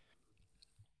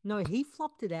 No, he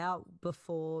flopped it out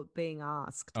before being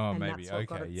asked. Oh, and maybe. That's what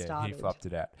got it started. He flopped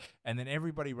it out. And then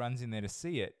everybody runs in there to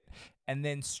see it. And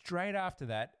then straight after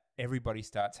that, everybody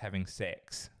starts having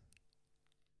sex.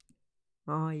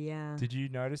 Oh, yeah. Did you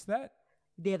notice that?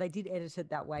 Yeah, they did edit it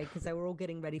that way because they were all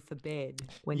getting ready for bed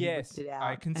when he whipped it out.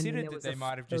 I considered that they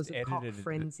might have just edited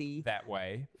it that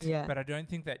way. Yeah. But I don't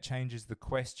think that changes the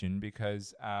question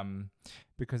because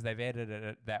they've edited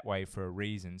it that way for a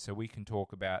reason. So we can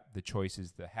talk about the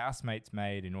choices the housemates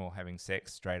made in all having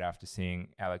sex straight after seeing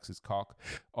Alex's cock,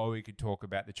 or we could talk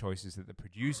about the choices that the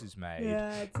producers made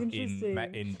it's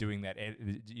interesting. in doing that,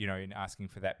 in asking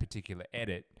for that particular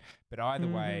edit. But either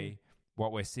way,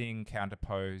 what we're seeing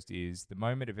counterposed is the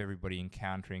moment of everybody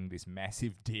encountering this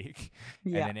massive dick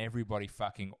and then everybody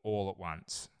fucking all at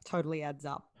once. Totally adds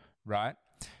up. Right?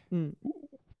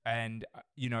 And,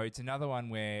 it's another one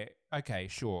where, okay,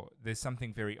 sure, there's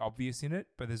something very obvious in it,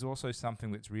 but there's also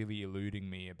something that's really eluding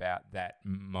me about that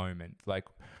moment. Like,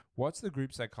 what's the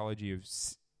group psychology of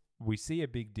we see a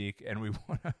big dick and we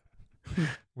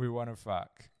want to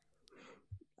fuck?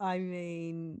 I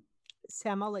mean,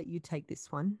 Sam, I'll let you take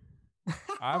this one.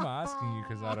 I'm asking you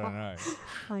because I don't know.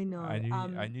 I know.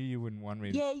 I knew you wouldn't want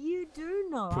me to. Yeah, you do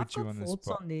know. I've got thoughts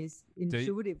on this.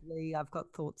 Intuitively, I've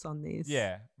got thoughts on this.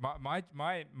 Yeah, my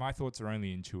thoughts are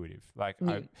only intuitive. Like,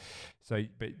 but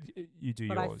you do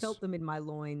yours. But I felt them in my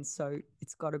loins, so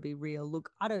it's got to be real.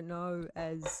 Look, I don't know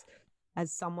as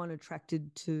someone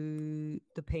attracted to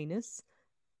the penis.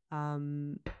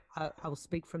 I will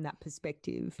speak from that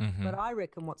perspective, but I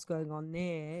reckon what's going on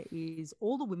there is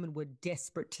all the women were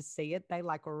desperate to see it. They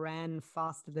ran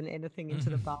faster than anything into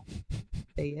the bar to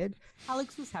see it.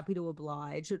 Alex was happy to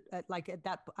oblige. At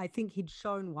that, I think he'd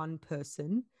shown one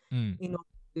person in order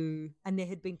to, and there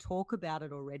had been talk about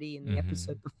it already in the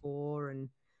episode before, and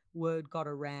word got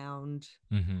around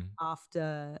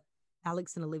after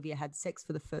Alex and Olivia had sex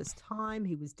for the first time.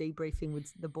 He was debriefing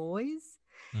with the boys.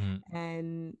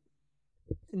 And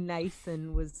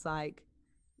Nathan was like,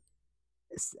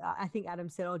 I think Adam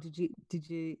said, "Oh, did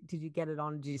you get it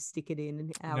on? Did you stick it in?"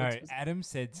 And Alex Adam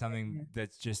said something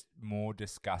that's just more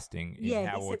disgusting in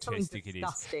how autistic it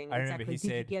is. I remember he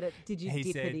said, "Did you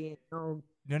dip it in?" Oh.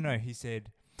 No, he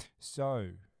said,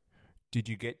 "So, did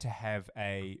you get to have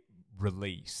a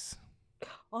release?"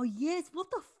 Oh yes,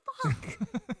 what the fuck?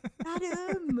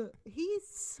 Adam, he's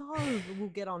so, we'll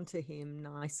get on to him,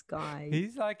 nice guy.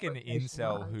 He's like an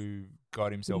incel who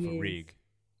got himself a rig,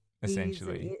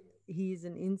 essentially. He's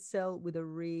an incel with a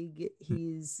rig.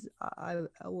 He's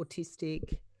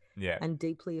autistic and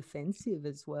deeply offensive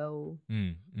as well.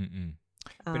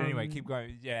 But anyway, keep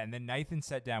going. Yeah, and then Nathan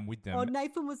sat down with them. Oh,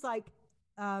 Nathan was like,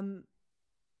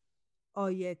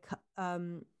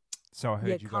 so I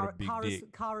heard you got a big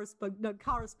dick. Cara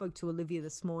spoke to Olivia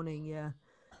this morning,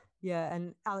 yeah.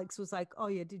 And Alex was like, oh,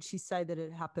 yeah, did she say that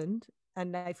it happened?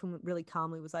 And Nathan really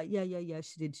calmly was like, yeah,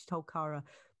 she did. She told Cara,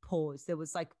 pause. There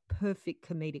was like perfect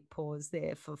comedic pause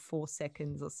there for 4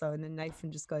 seconds or so. And then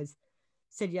Nathan just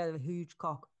said, yeah, a huge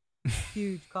cock.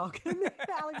 Huge cock. And then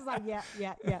Alex was like,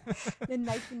 yeah. Then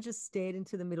Nathan just stared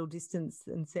into the middle distance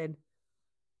and said,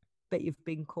 bet you've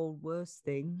been called worse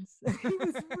things. He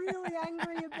was really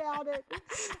angry about it.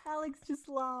 Alex just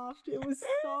laughed. It was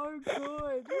so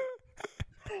good.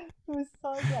 It was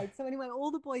so great. So anyway,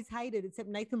 all the boys hated except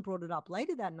Nathan brought it up.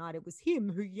 Later that night, it was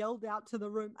him who yelled out to the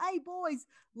room, hey, boys,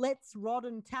 let's rod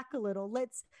and tackle it, or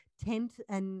let's tent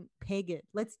and peg it.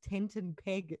 Let's tent and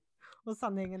peg it or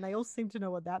something. And they all seemed to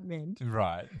know what that meant.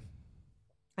 Right.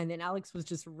 And then Alex was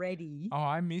just ready. Oh,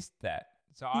 I missed that.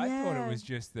 So I thought it was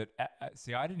just that,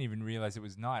 I didn't even realize it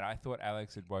was night. I thought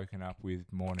Alex had woken up with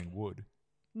morning wood.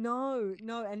 No.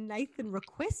 And Nathan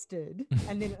requested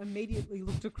and then immediately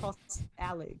looked across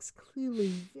Alex,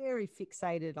 clearly very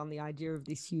fixated on the idea of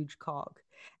this huge cock.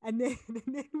 And then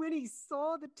when he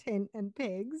saw the tent and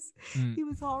pegs, he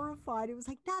was horrified. He was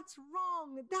like, that's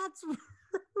wrong. That's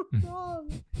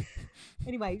wrong.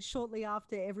 Anyway, shortly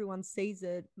after everyone sees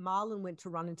it, Marlon went to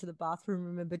run into the bathroom.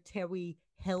 Remember, Terry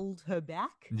held her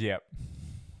back? Yep.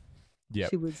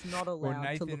 She was not allowed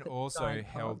Nathan to look at also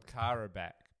held Cara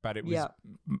back, but it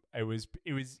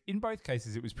was in both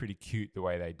cases it was pretty cute the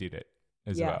way they did it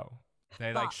as well.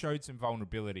 They showed some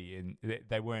vulnerability and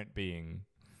they weren't being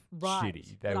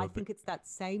shitty. I think it's that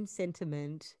same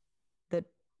sentiment that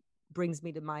brings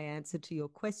me to my answer to your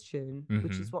question,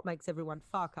 which is what makes everyone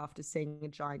fuck after seeing a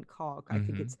giant cock. I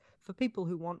think it's for people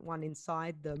who want one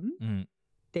inside them.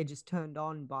 They're just turned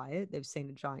on by it. They've seen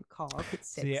a giant cock. It's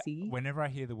sexy. See, whenever I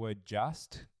hear the word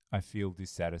just, I feel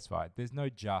dissatisfied. There's no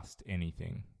just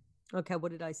anything. Okay,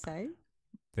 what did I say?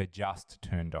 They're just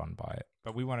turned on by it.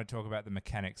 But we want to talk about the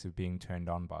mechanics of being turned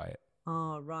on by it.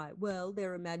 Oh, right. Well,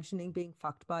 they're imagining being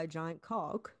fucked by a giant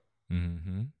cock,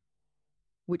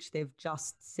 which they've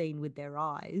just seen with their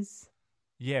eyes.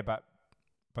 Yeah, but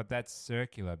that's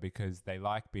circular because they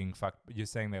like being fucked. You're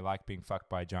saying they like being fucked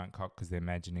by a giant cock because they're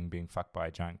imagining being fucked by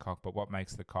a giant cock. But what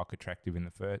makes the cock attractive in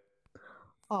the first?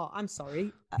 Oh, I'm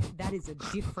sorry. That is a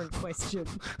different question.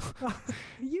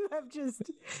 You have just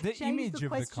changed the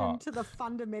question to the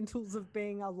fundamentals of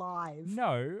being alive.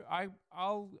 No,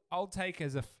 I'll take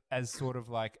as sort of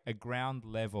like a ground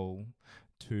level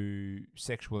to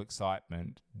sexual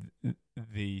excitement,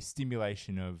 the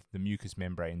stimulation of the mucous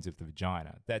membranes of the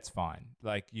vagina. That's fine.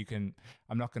 Like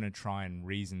I'm not going to try and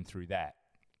reason through that.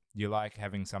 You like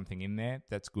having something in there?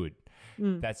 That's good.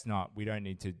 That's not, we don't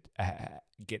need to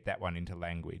get that one into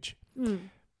language.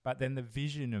 But then the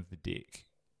vision of the dick.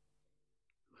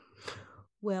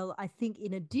 Well, I think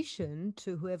in addition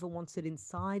to whoever wants it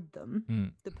inside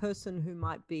them, the person who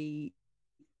might be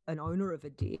an owner of a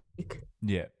dick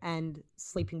and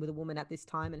sleeping with a woman at this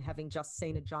time and having just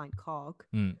seen a giant cock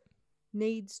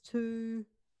needs to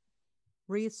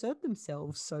reassert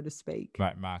themselves, so to speak.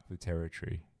 Right, mark the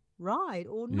territory. Right,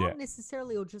 or not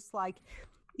necessarily, or just like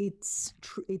it's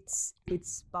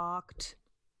sparked,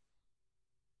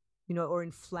 or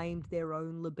inflamed their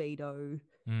own libido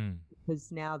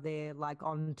because now they're like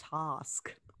on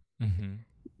task.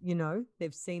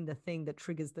 They've seen the thing that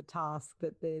triggers the task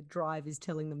that their drive is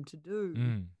telling them to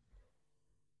do.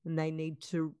 And they need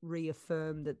to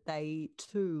reaffirm that they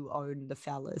too own the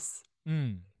phallus.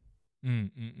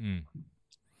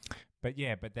 But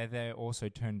they're also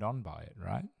turned on by it,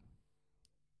 right?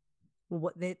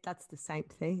 Well, that's the same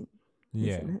thing,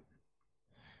 isn't it?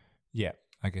 Yeah,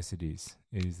 I guess it is.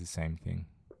 It is the same thing.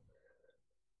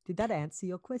 Did that answer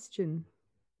your question?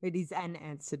 It is an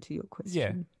answer to your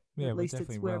question. Yeah, at least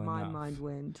it's where my mind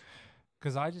went.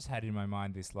 Because I just had in my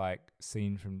mind this like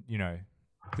scene from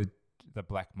the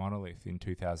Black Monolith in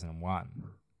 2001.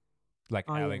 Like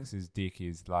Alex's dick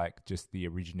is like just the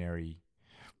originary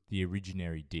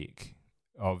dick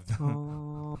of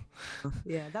the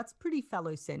yeah, that's pretty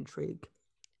phallocentric.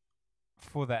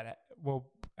 For that, well,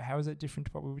 how is that different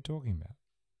to what we were talking about?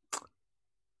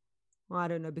 Well, I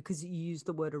don't know, because you used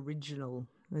the word original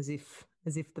as if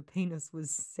the penis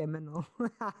was seminal.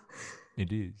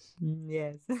 It is.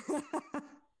 Yes.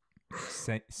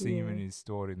 Semen is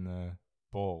stored in the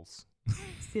balls.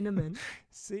 Cinnamon.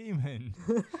 Semen.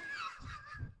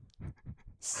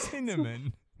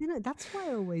 Cinnamon. That's why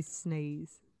I always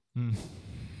sneeze.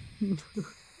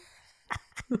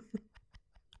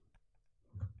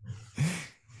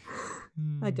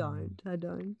 I don't. I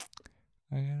gotta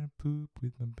poop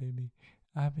with my baby.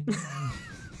 I've been.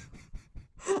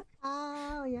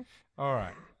 Oh yeah. All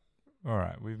right.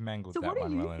 We've mangled that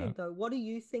one well enough. So, what do you think, though? What do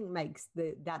you think makes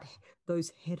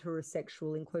those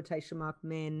heterosexual in quotation mark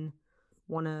men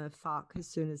want to fuck as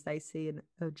soon as they see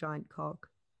a giant cock?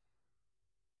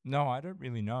 No, I don't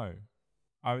really know.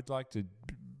 I would like to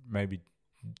maybe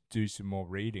do some more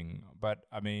reading, but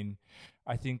I mean,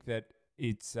 I think that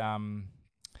it's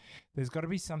there's got to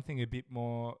be something a bit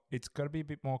more. It's got to be a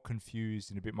bit more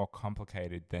confused and a bit more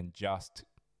complicated than just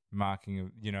marking,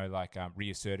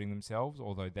 reasserting themselves.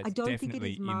 Although that's I don't definitely think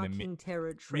it is marking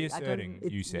territory. Reasserting,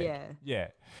 you said,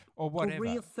 or whatever.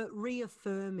 Or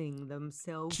reaffirming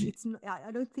themselves. It's.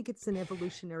 I don't think it's an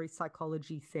evolutionary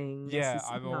psychology thing. Yeah,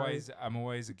 I'm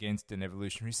always against an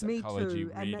evolutionary psychology Me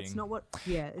too, reading. and that's not what.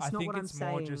 Yeah, it's not what I'm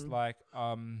saying. I think it's more just like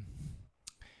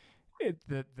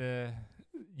the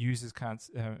users can't,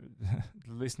 the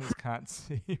listeners can't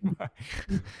see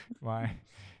my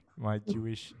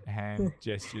Jewish hand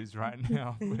gestures right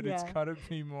now, but it's got to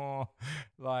be more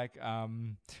like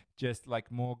just like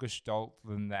more gestalt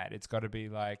than that. It's got to be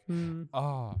like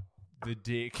the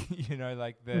dick,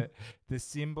 like the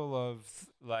symbol of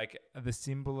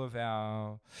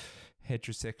our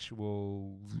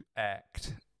heterosexual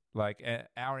act, like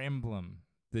our emblem,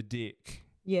 the dick.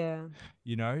 Yeah.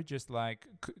 Just like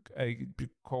a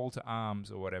call to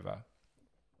arms or whatever.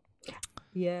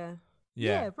 Yeah.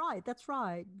 Yeah, right. That's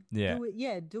right. Yeah.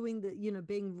 Doing the,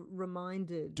 being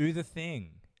reminded. Do the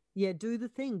thing. Yeah, do the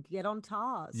thing. Get on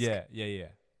task. Yeah.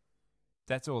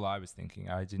 That's all I was thinking.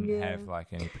 I didn't have like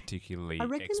any particularly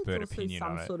expert opinion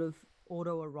on it. Some sort of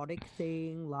autoerotic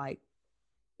thing, like,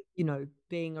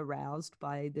 being aroused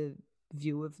by the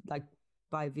view of like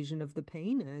by vision of the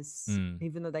penis,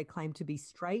 even though they claim to be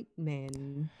straight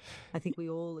men. I think we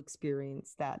all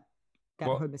experience that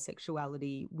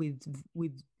homosexuality with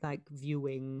like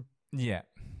viewing. Yeah.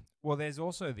 Well, there's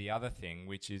also the other thing,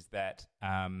 which is that,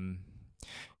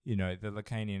 you know, the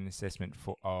Lacanian assessment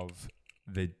of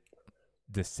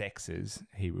the sexes,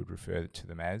 he would refer to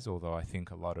them as, although I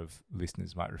think a lot of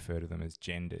listeners might refer to them as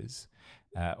genders,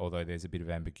 although there's a bit of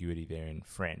ambiguity there in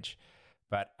French.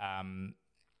 But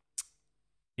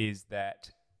is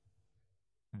that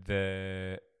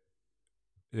the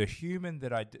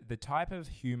type of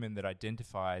human that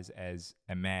identifies as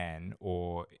a man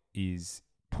or is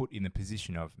put in the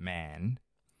position of man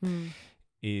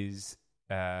is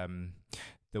the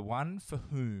one for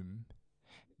whom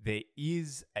there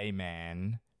is a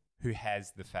man who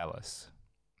has the phallus.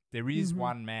 There is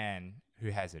one man who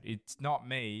has it. It's not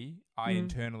me. I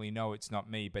internally know it's not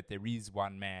me, but there is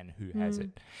one man who has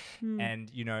it. And,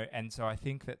 you know, and so I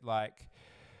think that, like,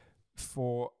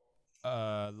 for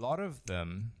a lot of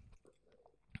them,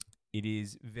 it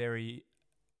is very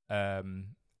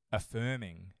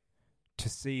affirming to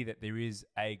see that there is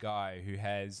a guy who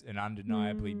has an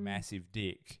undeniably massive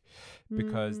dick,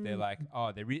 because they're like,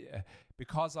 oh, there is,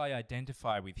 because I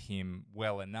identify with him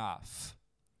well enough,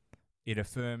 it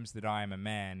affirms that I am a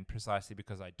man precisely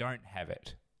because I don't have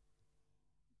it.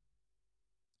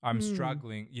 I'm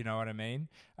struggling, you know what I mean?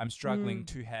 I'm struggling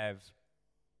to have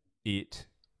it.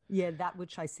 Yeah, that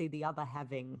which I see the other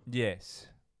having. Yes,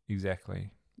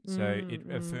 exactly. So it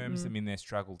affirms them in their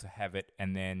struggle to have it,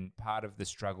 and then part of the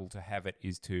struggle to have it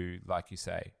is to, like you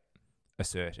say,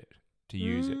 assert it, to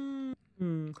use it.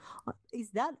 Is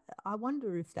that? I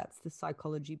wonder if that's the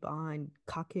psychology behind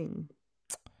cucking.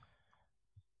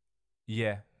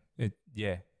 Yeah,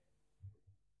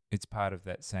 it's part of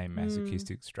that same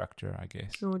masochistic structure, I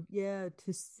guess. Or, yeah,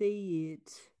 to see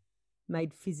it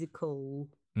made physical.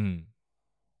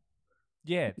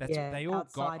 Yeah, that's what they all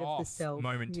got off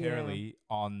momentarily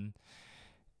on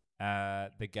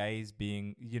the gaze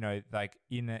being, you know, like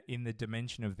in the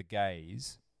dimension of the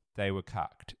gaze, they were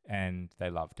cucked and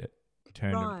they loved it.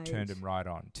 Turned them right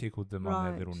on, tickled them on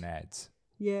their little nads.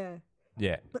 Yeah.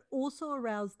 Yeah. But also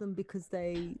aroused them because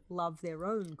they love their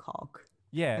own cock.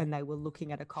 Yeah. And they were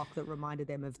looking at a cock that reminded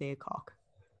them of their cock.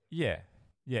 Yeah.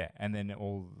 Yeah. And then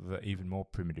all the even more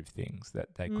primitive things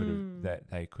that they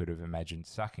could have imagined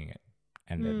sucking it.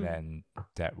 And then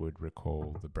that would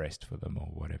recall the breast for them or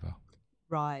whatever.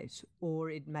 Right. Or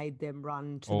it made them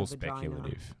run to all the vagina. All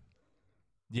speculative.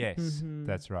 Yes,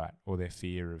 that's right. Or their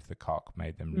fear of the cock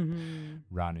made them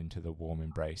run into the warm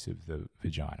embrace of the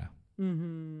vagina.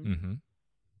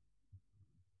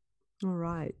 All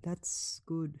right. That's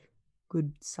good.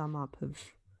 Good sum up of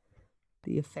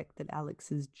the effect that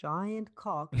Alex's giant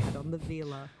cock had on the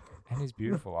vela. And his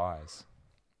beautiful eyes.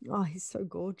 Oh, he's so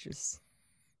gorgeous.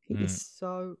 He is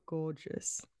so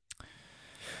gorgeous.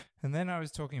 And then I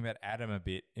was talking about Adam a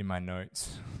bit in my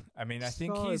notes. I mean, I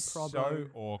think he's so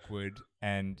awkward.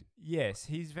 And yes,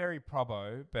 he's very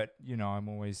probo, but, you know,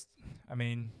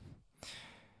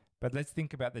 but let's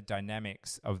think about the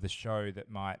dynamics of the show that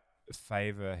might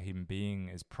favour him being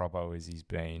as probo as he's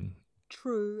been.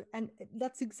 True. And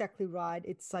that's exactly right.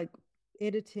 It's like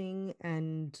editing,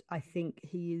 and I think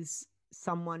he is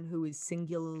someone who is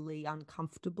singularly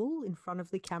uncomfortable in front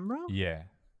of the camera. Yeah,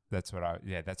 that's what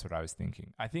I was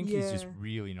thinking. I think he's just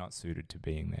really not suited to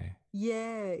being there.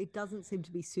 Yeah, it doesn't seem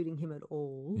to be suiting him at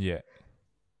all. Yeah.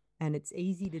 And it's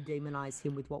easy to demonize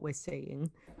him with what we're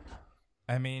seeing.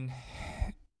 I mean,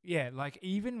 yeah, like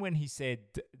even when he said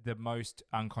the most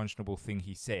unconscionable thing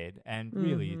he said, and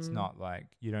really it's not like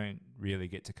you don't really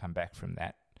get to come back from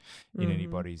that in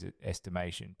anybody's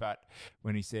estimation. But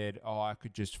when he said, oh, I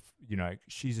could just, you know,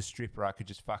 she's a stripper, I could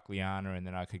just fuck Liana and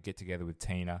then I could get together with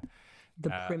Tina.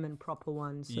 The prim and proper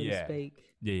one, so to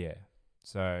speak. Yeah.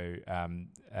 So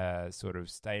sort of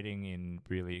stating in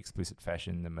really explicit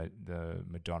fashion the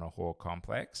Madonna whore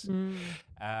complex.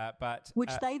 But which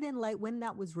they then, when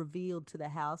that was revealed to the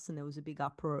house and there was a big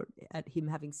uproar at him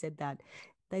having said that,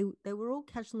 they were all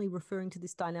casually referring to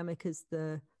this dynamic as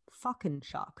the fucking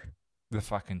Chuck. The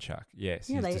fucking Chuck, yes.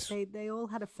 Yeah, they all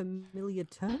had a familiar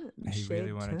term. He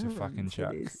really wanted to fucking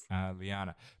Chuck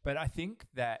Liana. But I think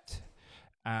that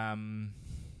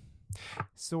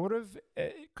sort of,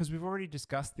 because we've already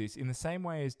discussed this, in the same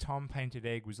way as Tom Painted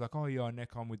Egg was like, oh yeah,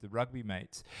 neck on with the rugby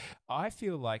mates, I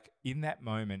feel like in that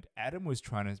moment, Adam was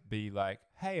trying to be like,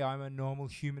 hey, I'm a normal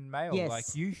human male like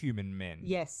you human men.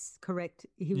 Yes, correct.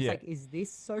 He was like, is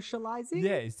this socializing?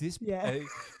 Yeah, is this...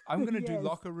 I'm going to do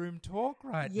locker room talk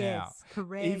now. Yes,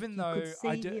 correct. Even though you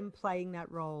could see him playing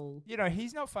that role. You know,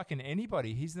 he's not fucking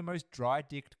anybody. He's the most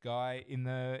dry-dicked guy in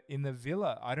the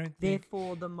villa. I don't think...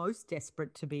 Therefore, the most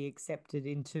desperate to be accepted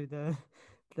into the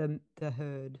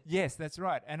herd. Yes, that's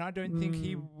right. And I don't think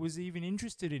he was even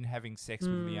interested in having sex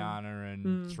with Liana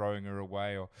and throwing her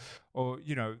away or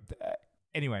you know...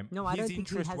 Anyway, his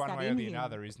interest one way or the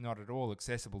other is not at all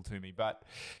accessible to me, but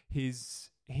he's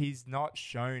not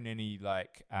shown any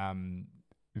like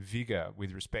vigor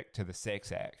with respect to the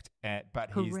sex act,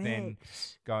 but he's then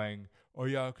going, oh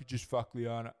yeah, I could just fuck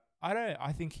Liana.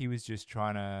 I think he was just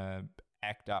trying to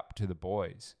act up to the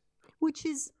boys. Which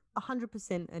is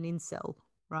 100% an incel.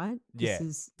 Right? That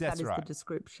is the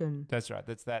description. That's right.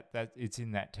 That it's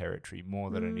in that territory more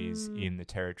than it is in the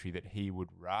territory that he would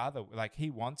rather, like, he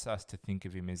wants us to think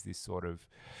of him as this sort of,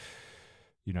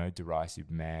 you know, derisive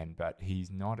man, but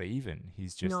he's not even.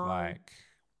 He's just like,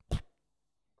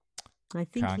 I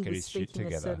think he was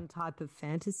speaking a certain type of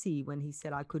fantasy when he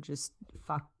said I could just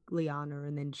fuck Liana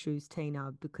and then choose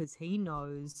Tina, because he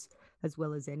knows as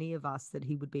well as any of us that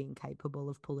he would be incapable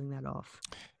of pulling that off.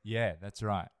 Yeah, that's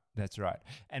right. That's right.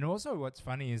 And also what's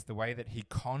funny is the way that he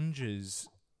conjures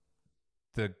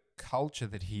the culture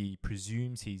that he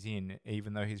presumes he's in,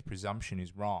 even though his presumption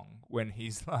is wrong, when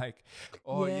he's like,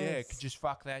 oh, yeah, could just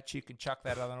fuck that chick and chuck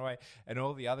that other way. And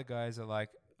all the other guys are like,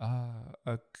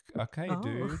 okay,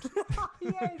 dude.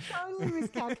 Yeah, he's totally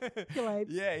miscalculated.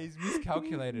 Yeah, he's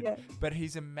miscalculated. But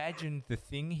he's imagined the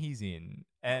thing he's in,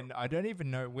 and I don't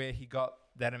even know where he got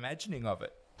that imagining of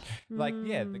it. Like,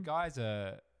 yeah, the guys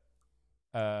are...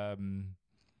 or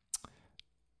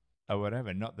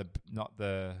whatever, not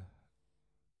the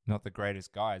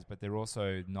greatest guys, but they're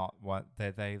also not what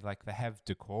they have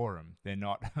decorum. They're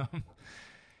not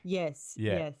yes.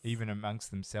 Even amongst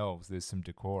themselves there's some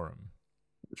decorum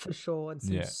for sure, and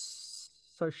some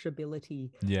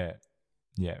sociability. Yeah,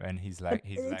 and he's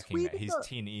lacking that. He's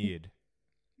tin-eared.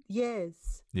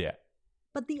 Yes. Yeah.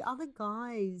 But the other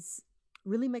guys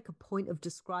really make a point of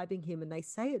describing him, and they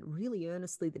say it really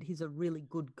earnestly that he's a really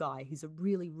good guy. He's a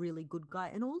really, really good guy.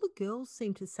 And all the girls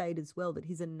seem to say it as well, that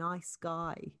he's a nice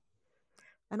guy.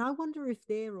 And I wonder if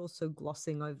they're also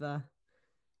glossing over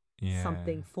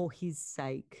something for his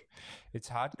sake. It's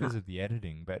hard because of the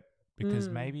editing, but because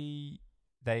maybe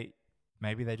they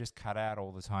just cut out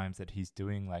all the times that he's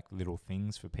doing like little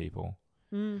things for people.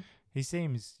 He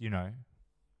seems, you know,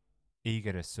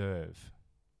 eager to serve.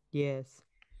 Yes.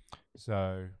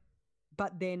 So,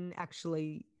 but then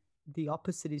actually the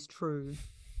opposite is true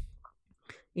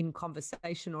in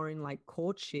conversation or in like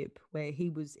courtship, where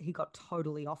he got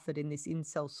totally offered in this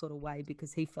incel sort of way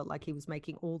because he felt like he was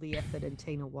making all the effort and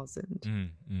Tina wasn't.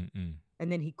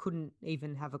 And then he couldn't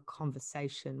even have a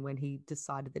conversation when he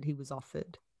decided that he was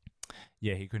offered.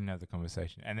 Yeah, he couldn't have the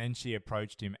conversation. And then she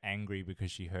approached him angry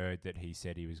because she heard that he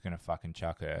said he was going to fucking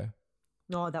chuck her.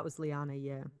 No, that was Liana,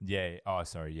 yeah. Yeah. Oh,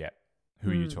 sorry, yeah. Who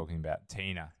are you talking about?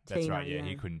 Tina. That's right. Yeah,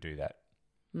 he couldn't do that.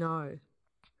 No.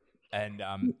 And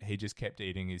he just kept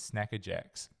eating his Snacker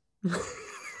Jacks,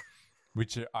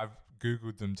 which I've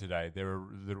Googled them today. They're a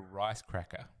little rice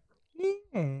cracker.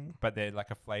 Yeah. But they're like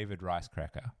a flavored rice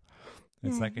cracker.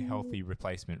 It's like a healthy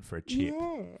replacement for a chip.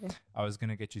 Yeah. I was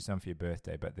going to get you some for your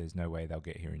birthday, but there's no way they'll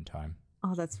get here in time.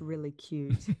 Oh, that's really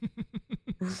cute.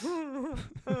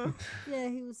 Yeah,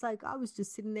 he was like, I was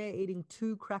just sitting there eating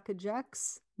 2 Cracker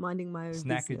Jacks, minding my own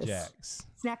business.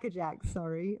 Snacker Jacks,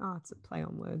 sorry. Oh, it's a play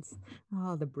on words.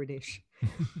 Oh, the British.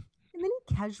 And then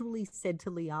he casually said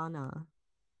to Liana,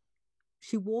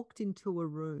 she walked into a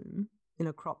room in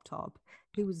a crop top.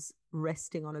 He was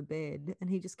resting on a bed, and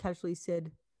he just casually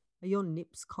said, are your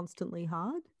nips constantly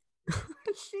hard?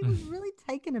 She was really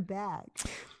taken aback.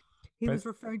 He was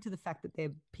referring to the fact that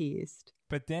they're pierced.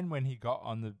 But then when he got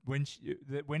on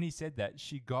when he said that,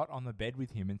 she got on the bed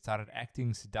with him and started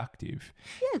acting seductive.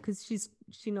 Yeah, because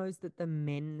she knows that the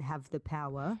men have the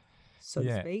power, so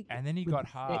to speak. And then he got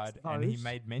hard and he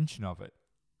made mention of it.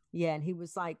 Yeah, and she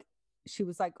was like,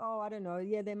 oh, I don't know.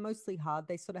 Yeah, they're mostly hard.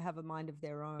 They sort of have a mind of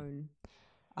their own.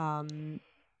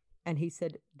 And he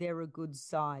said, they're a good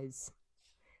size.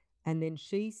 And then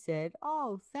she said,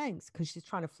 oh, thanks, because she's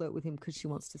trying to flirt with him because she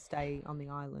wants to stay on the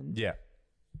island. Yeah.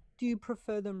 Do you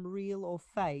prefer them real or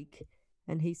fake?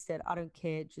 And he said, I don't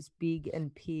care, just big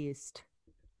and pierced.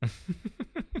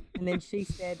 And then she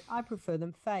said, I prefer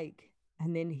them fake.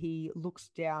 And then he looks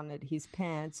down at his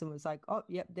pants and was like, oh,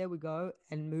 yep, there we go,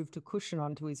 and moved a cushion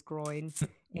onto his groin.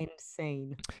 End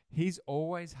scene. He's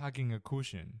always hugging a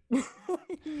cushion.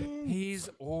 He's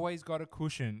always got a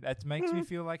cushion. That makes me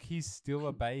feel like he's still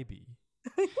a baby.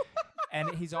 And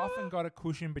he's often got a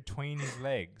cushion between his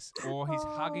legs, or he's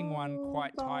hugging one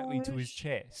quite tightly to his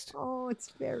chest. Oh, it's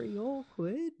very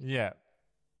awkward. Yeah.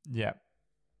 Yeah.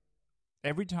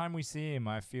 Every time we see him,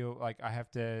 I feel like I have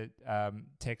to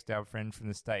text our friend from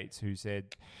the States who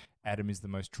said Adam is the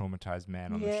most traumatized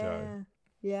man on the show.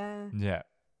 Yeah. Yeah.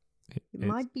 It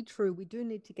might be true. We do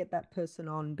need to get that person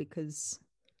on because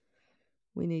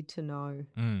we need to know.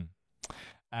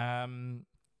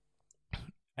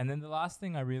 And then the last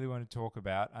thing I really want to talk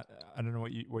about, I don't know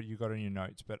what you got on your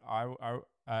notes, but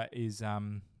is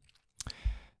the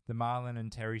Marlon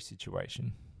and Terry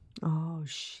situation. Oh,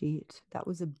 shit. That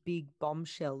was a big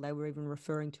bombshell. They were even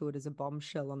referring to it as a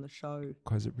bombshell on the show.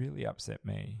 Because it really upset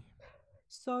me.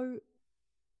 So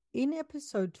in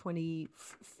episode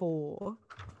 24,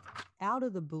 out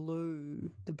of the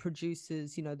blue, the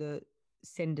producers,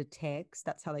 send a text.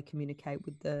 That's how they communicate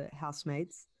with the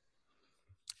housemates.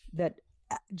 That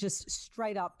just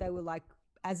straight up, they were like,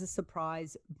 as a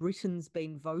surprise, Britain's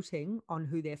been voting on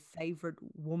who their favourite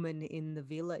woman in the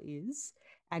villa is.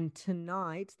 And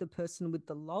tonight, the person with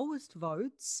the lowest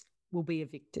votes will be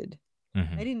evicted.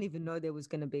 Mm-hmm. They didn't even know there was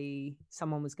going to be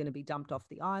someone was going to be dumped off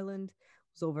the island.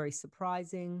 It was all very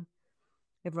surprising.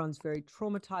 Everyone's very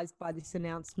traumatized by this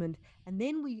announcement. And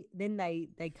then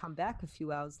they come back a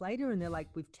few hours later and they're like,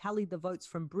 we've tallied the votes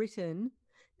from Britain.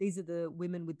 These are the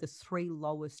women with the 3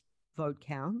 lowest vote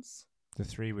counts. The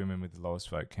 3 women with the lowest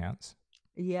vote counts.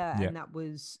 Yeah, and that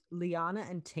was Liana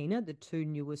and Tina, the 2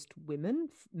 newest women.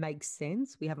 Makes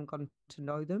sense. We haven't gotten to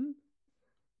know them.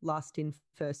 Last in,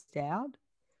 first out.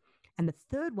 And the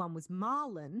 3rd one was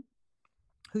Marlon,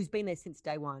 who's been there since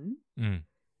day 1.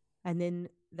 And then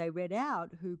they read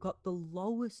out who got the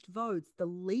lowest votes. The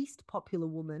least popular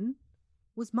woman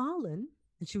was Marlon,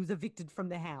 and she was evicted from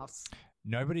the house.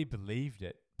 Nobody believed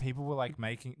it. People were like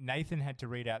Nathan had to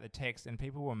read out the text, and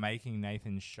people were making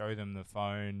Nathan show them the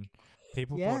phone.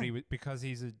 People thought he was, because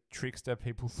he's a trickster,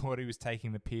 people thought he was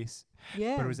taking the piss.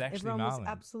 Yeah. But it was actually everyone Marlon. Was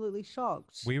absolutely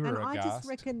shocked. We were and aghast. I just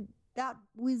reckon that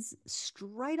was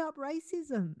straight up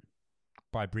racism.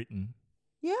 By Britain?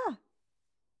 Yeah.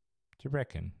 Do you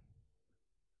reckon?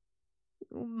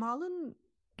 Marlon,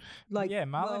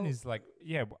 Marlon is like,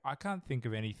 I can't think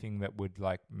of anything that would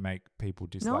like make people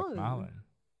dislike Marlon.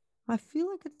 I feel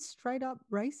like it's straight up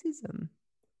racism.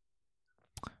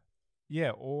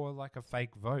 Yeah, or like a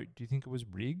fake vote. Do you think it was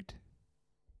rigged?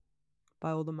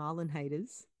 By all the Marlon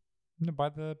haters? No, by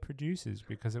the producers,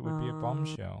 because it would be a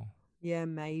bombshell. Yeah,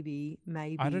 maybe.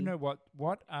 I don't know what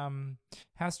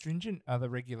how stringent are the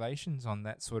regulations on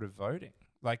that sort of voting?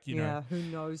 Like, you know, who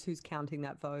knows who's counting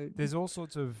that vote? There's all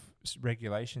sorts of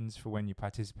regulations for when you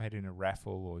participate in a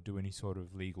raffle or do any sort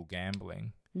of legal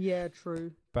gambling. Yeah,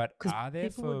 true. But are there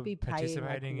people for would be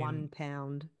participating paying like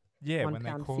 £1? Yeah, when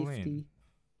they call in.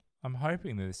 I'm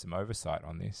hoping there's some oversight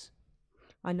on this.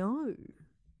 I know.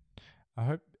 I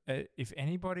hope if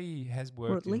anybody has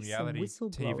worked in reality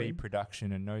TV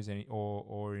production and knows any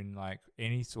or in like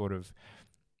any sort of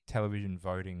television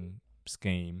voting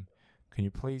scheme, can you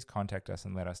please contact us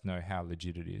and let us know how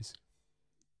legit it is?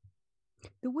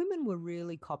 The women were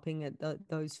really copying at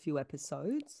those few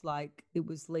episodes. Like, it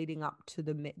was leading up to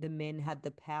the men had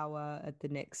the power at the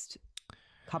next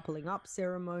coupling up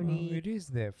ceremony. Well, it is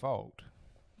their fault.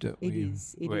 It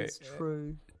is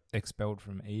true. Expelled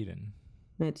from Eden.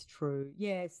 That's true.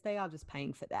 Yes, they are just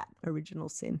paying for that original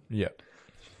sin. Yep.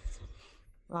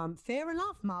 Fair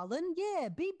enough, Marlon. Yeah,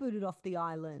 be booted off the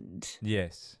island.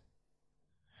 Yes.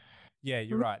 Yeah,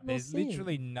 you're right. There's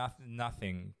literally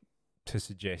nothing to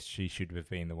suggest she should have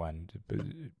been the one to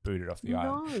boot it off the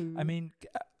island. I mean,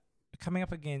 coming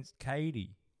up against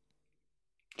Katie.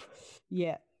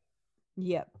 Yeah.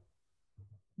 Yeah.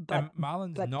 But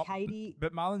Marlon's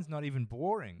not even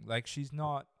boring. Like, she's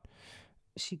not.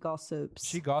 She gossips.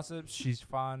 She's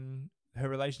fun. Her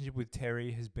relationship with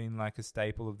Terry has been like a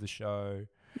staple of the show.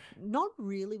 Not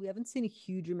really. We haven't seen a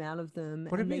huge amount of them.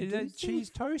 What about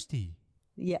Cheese Toasty?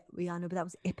 Yeah, I know, but that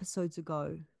was episodes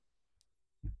ago.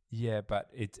 Yeah, but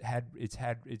it's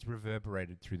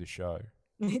reverberated through the show.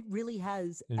 It really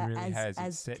has. It really has.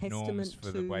 It's set norms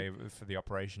for the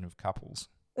operation of couples.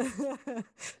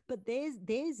 But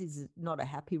theirs is not a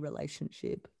happy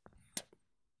relationship.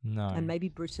 No. And maybe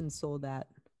Britain saw that.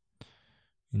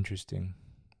 Interesting.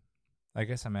 I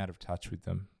guess I'm out of touch with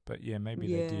them. But yeah, maybe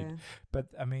they did. But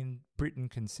I mean, Britain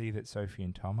can see that Sophie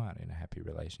and Tom aren't in a happy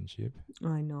relationship.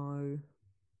 I know.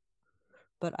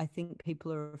 But I think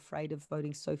people are afraid of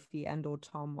voting Sophie and or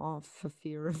Tom off for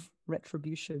fear of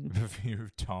retribution. For fear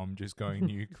of Tom just going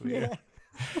nuclear.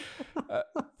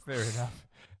 Fair enough.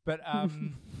 But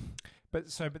But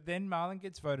then Marlon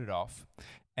gets voted off,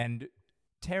 and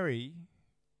Terry,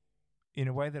 in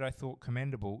a way that I thought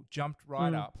commendable, jumped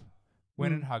right up,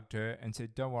 went and hugged her and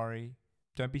said, "Don't worry,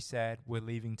 don't be sad. We're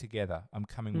leaving together. I'm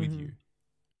coming with you."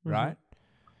 Right?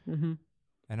 Mm-hmm.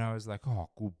 And I was like, "Oh,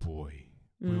 good boy.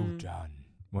 Well done."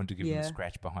 Want to give him a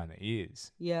scratch behind the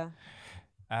ears. Yeah.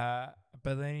 But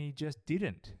then he just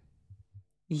didn't.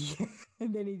 Yeah,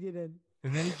 and then he didn't.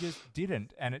 And then he just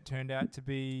didn't, and it turned out to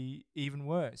be even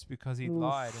worse because he'd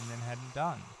lied and then hadn't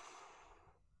done.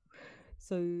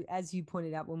 So as you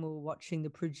pointed out when we were watching,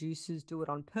 the producers do it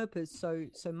on purpose. So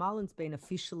Marlon's been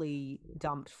officially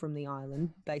dumped from the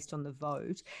island based on the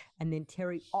vote, and then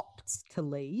Terry opts to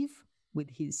leave with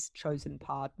his chosen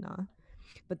partner,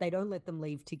 but they don't let them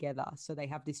leave together. So they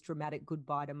have this dramatic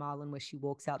goodbye to Marlon where she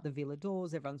walks out the villa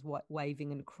doors, everyone's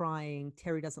waving and crying.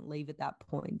 Terry doesn't leave at that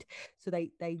point. So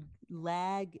they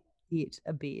lag it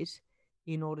a bit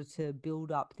in order to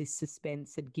build up this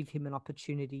suspense and give him an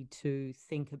opportunity to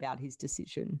think about his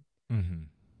decision. Mm-hmm.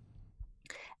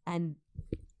 And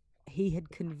he had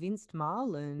convinced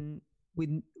Marlon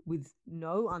with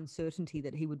no uncertainty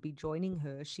that he would be joining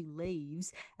her. She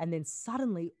leaves, and then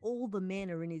suddenly all the men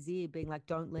are in his ear being like,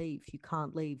 "Don't leave, you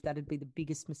can't leave. That'd be the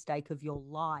biggest mistake of your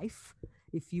life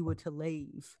if you were to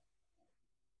leave."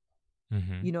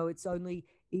 Mm-hmm. You know, it's only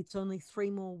 3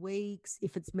 more weeks.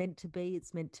 If it's meant to be,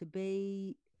 it's meant to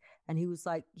be. And he was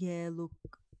like, "Yeah,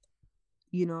 look,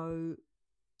 you know,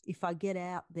 if I get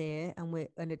out there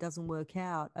and it doesn't work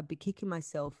out, I'd be kicking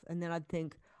myself. And then I'd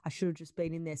think I should have just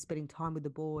been in there spending time with the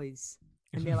boys."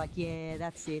 And they're like, "Yeah,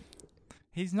 that's it."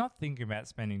 He's not thinking about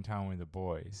spending time with the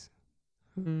boys.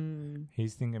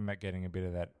 He's thinking about getting a bit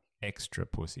of that extra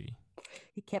pussy.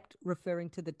 He kept referring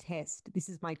to the test. "This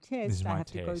is my test. I have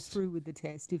to go through with the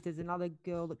test. If there's another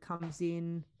girl that comes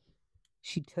in,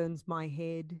 she turns my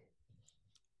head.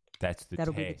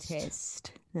 That'll be the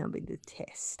test. That'll be the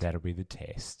test. That'll be the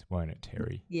test, won't it,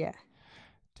 Terry?" Yeah.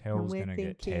 Tell's going to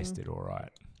get tested all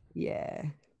right. Yeah.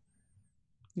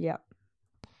 Yep.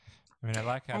 I mean, I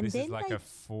like how this is like a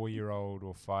 4-year-old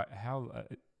or 5.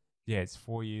 It's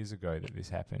 4 years ago that this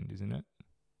happened, isn't it?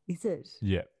 Is it?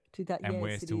 Yeah. And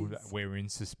yes, we're in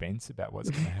suspense about what's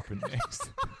going to happen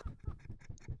next.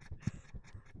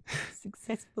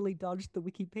 Successfully dodged the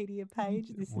Wikipedia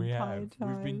page this entire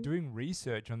time. We've been doing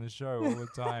research on the show all the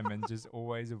time and just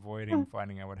always avoiding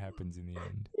finding out what happens in the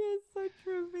end. Yeah, it's so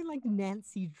true. We're like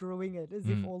Nancy drawing it as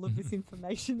if all of this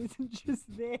information isn't just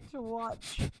there to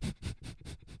watch.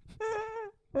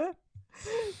 But,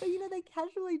 you know, they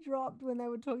casually dropped when they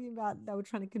were talking about they were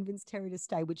trying to convince Terry to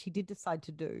stay, which he did decide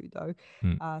to do, though.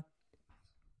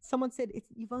 Someone said,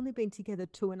 "You've only been together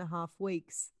 2.5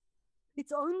 weeks."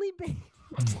 It's only been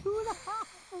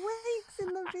 2.5 weeks in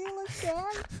the villa, Sam.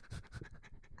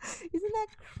 Isn't that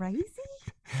crazy?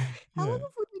 How long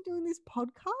have we been doing this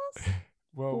podcast?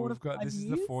 Well, this is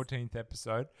the 14th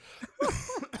episode.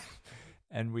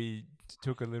 And we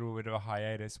took a little bit of a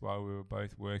hiatus while we were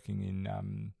both working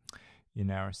in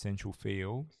our essential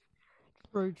field.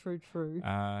 True.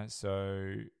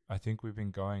 So I think we've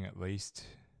been going at least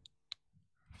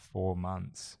 4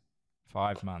 months,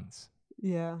 5 months.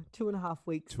 Yeah, 2.5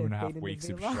 weeks. 2.5 weeks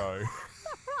of show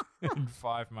and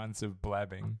 5 months of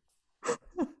blabbing.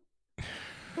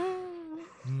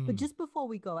 But just before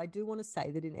we go, I do want to say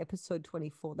that in episode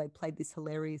 24, they played this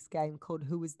hilarious game called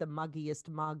Who is the Muggiest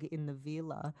Mug in the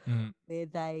Villa, where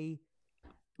they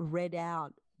read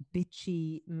out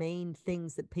bitchy, mean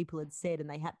things that people had said, and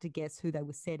they had to guess who they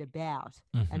were said about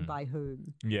and by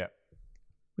whom. Yeah.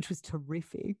 Which was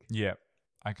terrific. Yeah.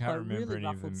 I can't remember any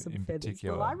of them in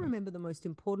particular. Well, I remember the most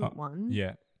important one.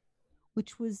 Yeah.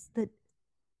 Which was that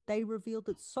they revealed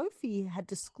that Sophie had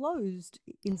disclosed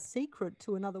in secret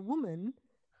to another woman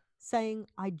saying,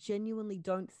 "I genuinely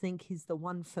don't think he's the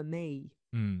one for me."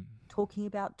 Talking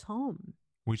about Tom.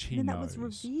 Which he knows. That was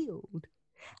revealed.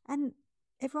 And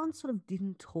everyone sort of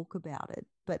didn't talk about it,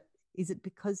 but is it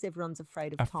because everyone's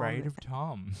afraid of Tom? Afraid of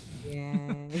Tom.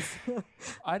 Yes.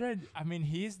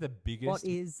 He's the biggest. What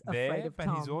is afraid of Tom?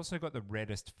 But he's also got the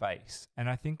reddest face. And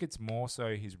I think it's more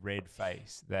so his red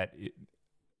face that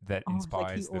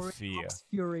inspires the fear.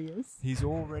 Furious. He's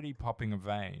already popping a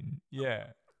vein.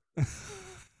 Yeah.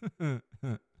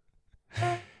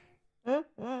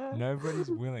 Nobody's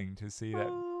willing to see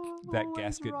that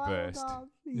gasket burst.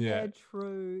 Yeah,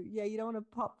 true. Yeah, you don't want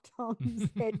to pop Tom's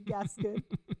head gasket.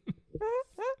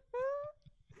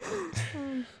 Oh,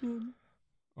 shit.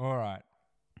 All right.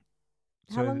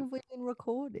 How long have we been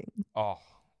recording? An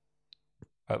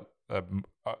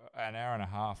hour and a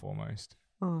half almost.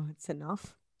 Oh, it's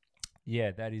enough.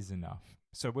 Yeah, that is enough.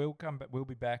 So we'll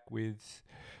be back with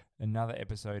another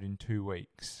episode in 2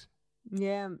 weeks.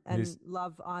 Yeah, and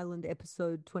Love Island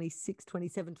episode 26,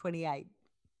 27, 28.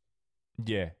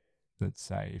 Yeah, let's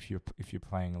say if you're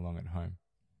playing along at home.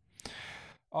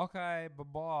 Okay,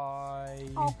 bye-bye.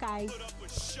 Okay. Put up or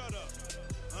shut up,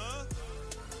 huh?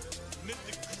 Knit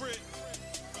the grit.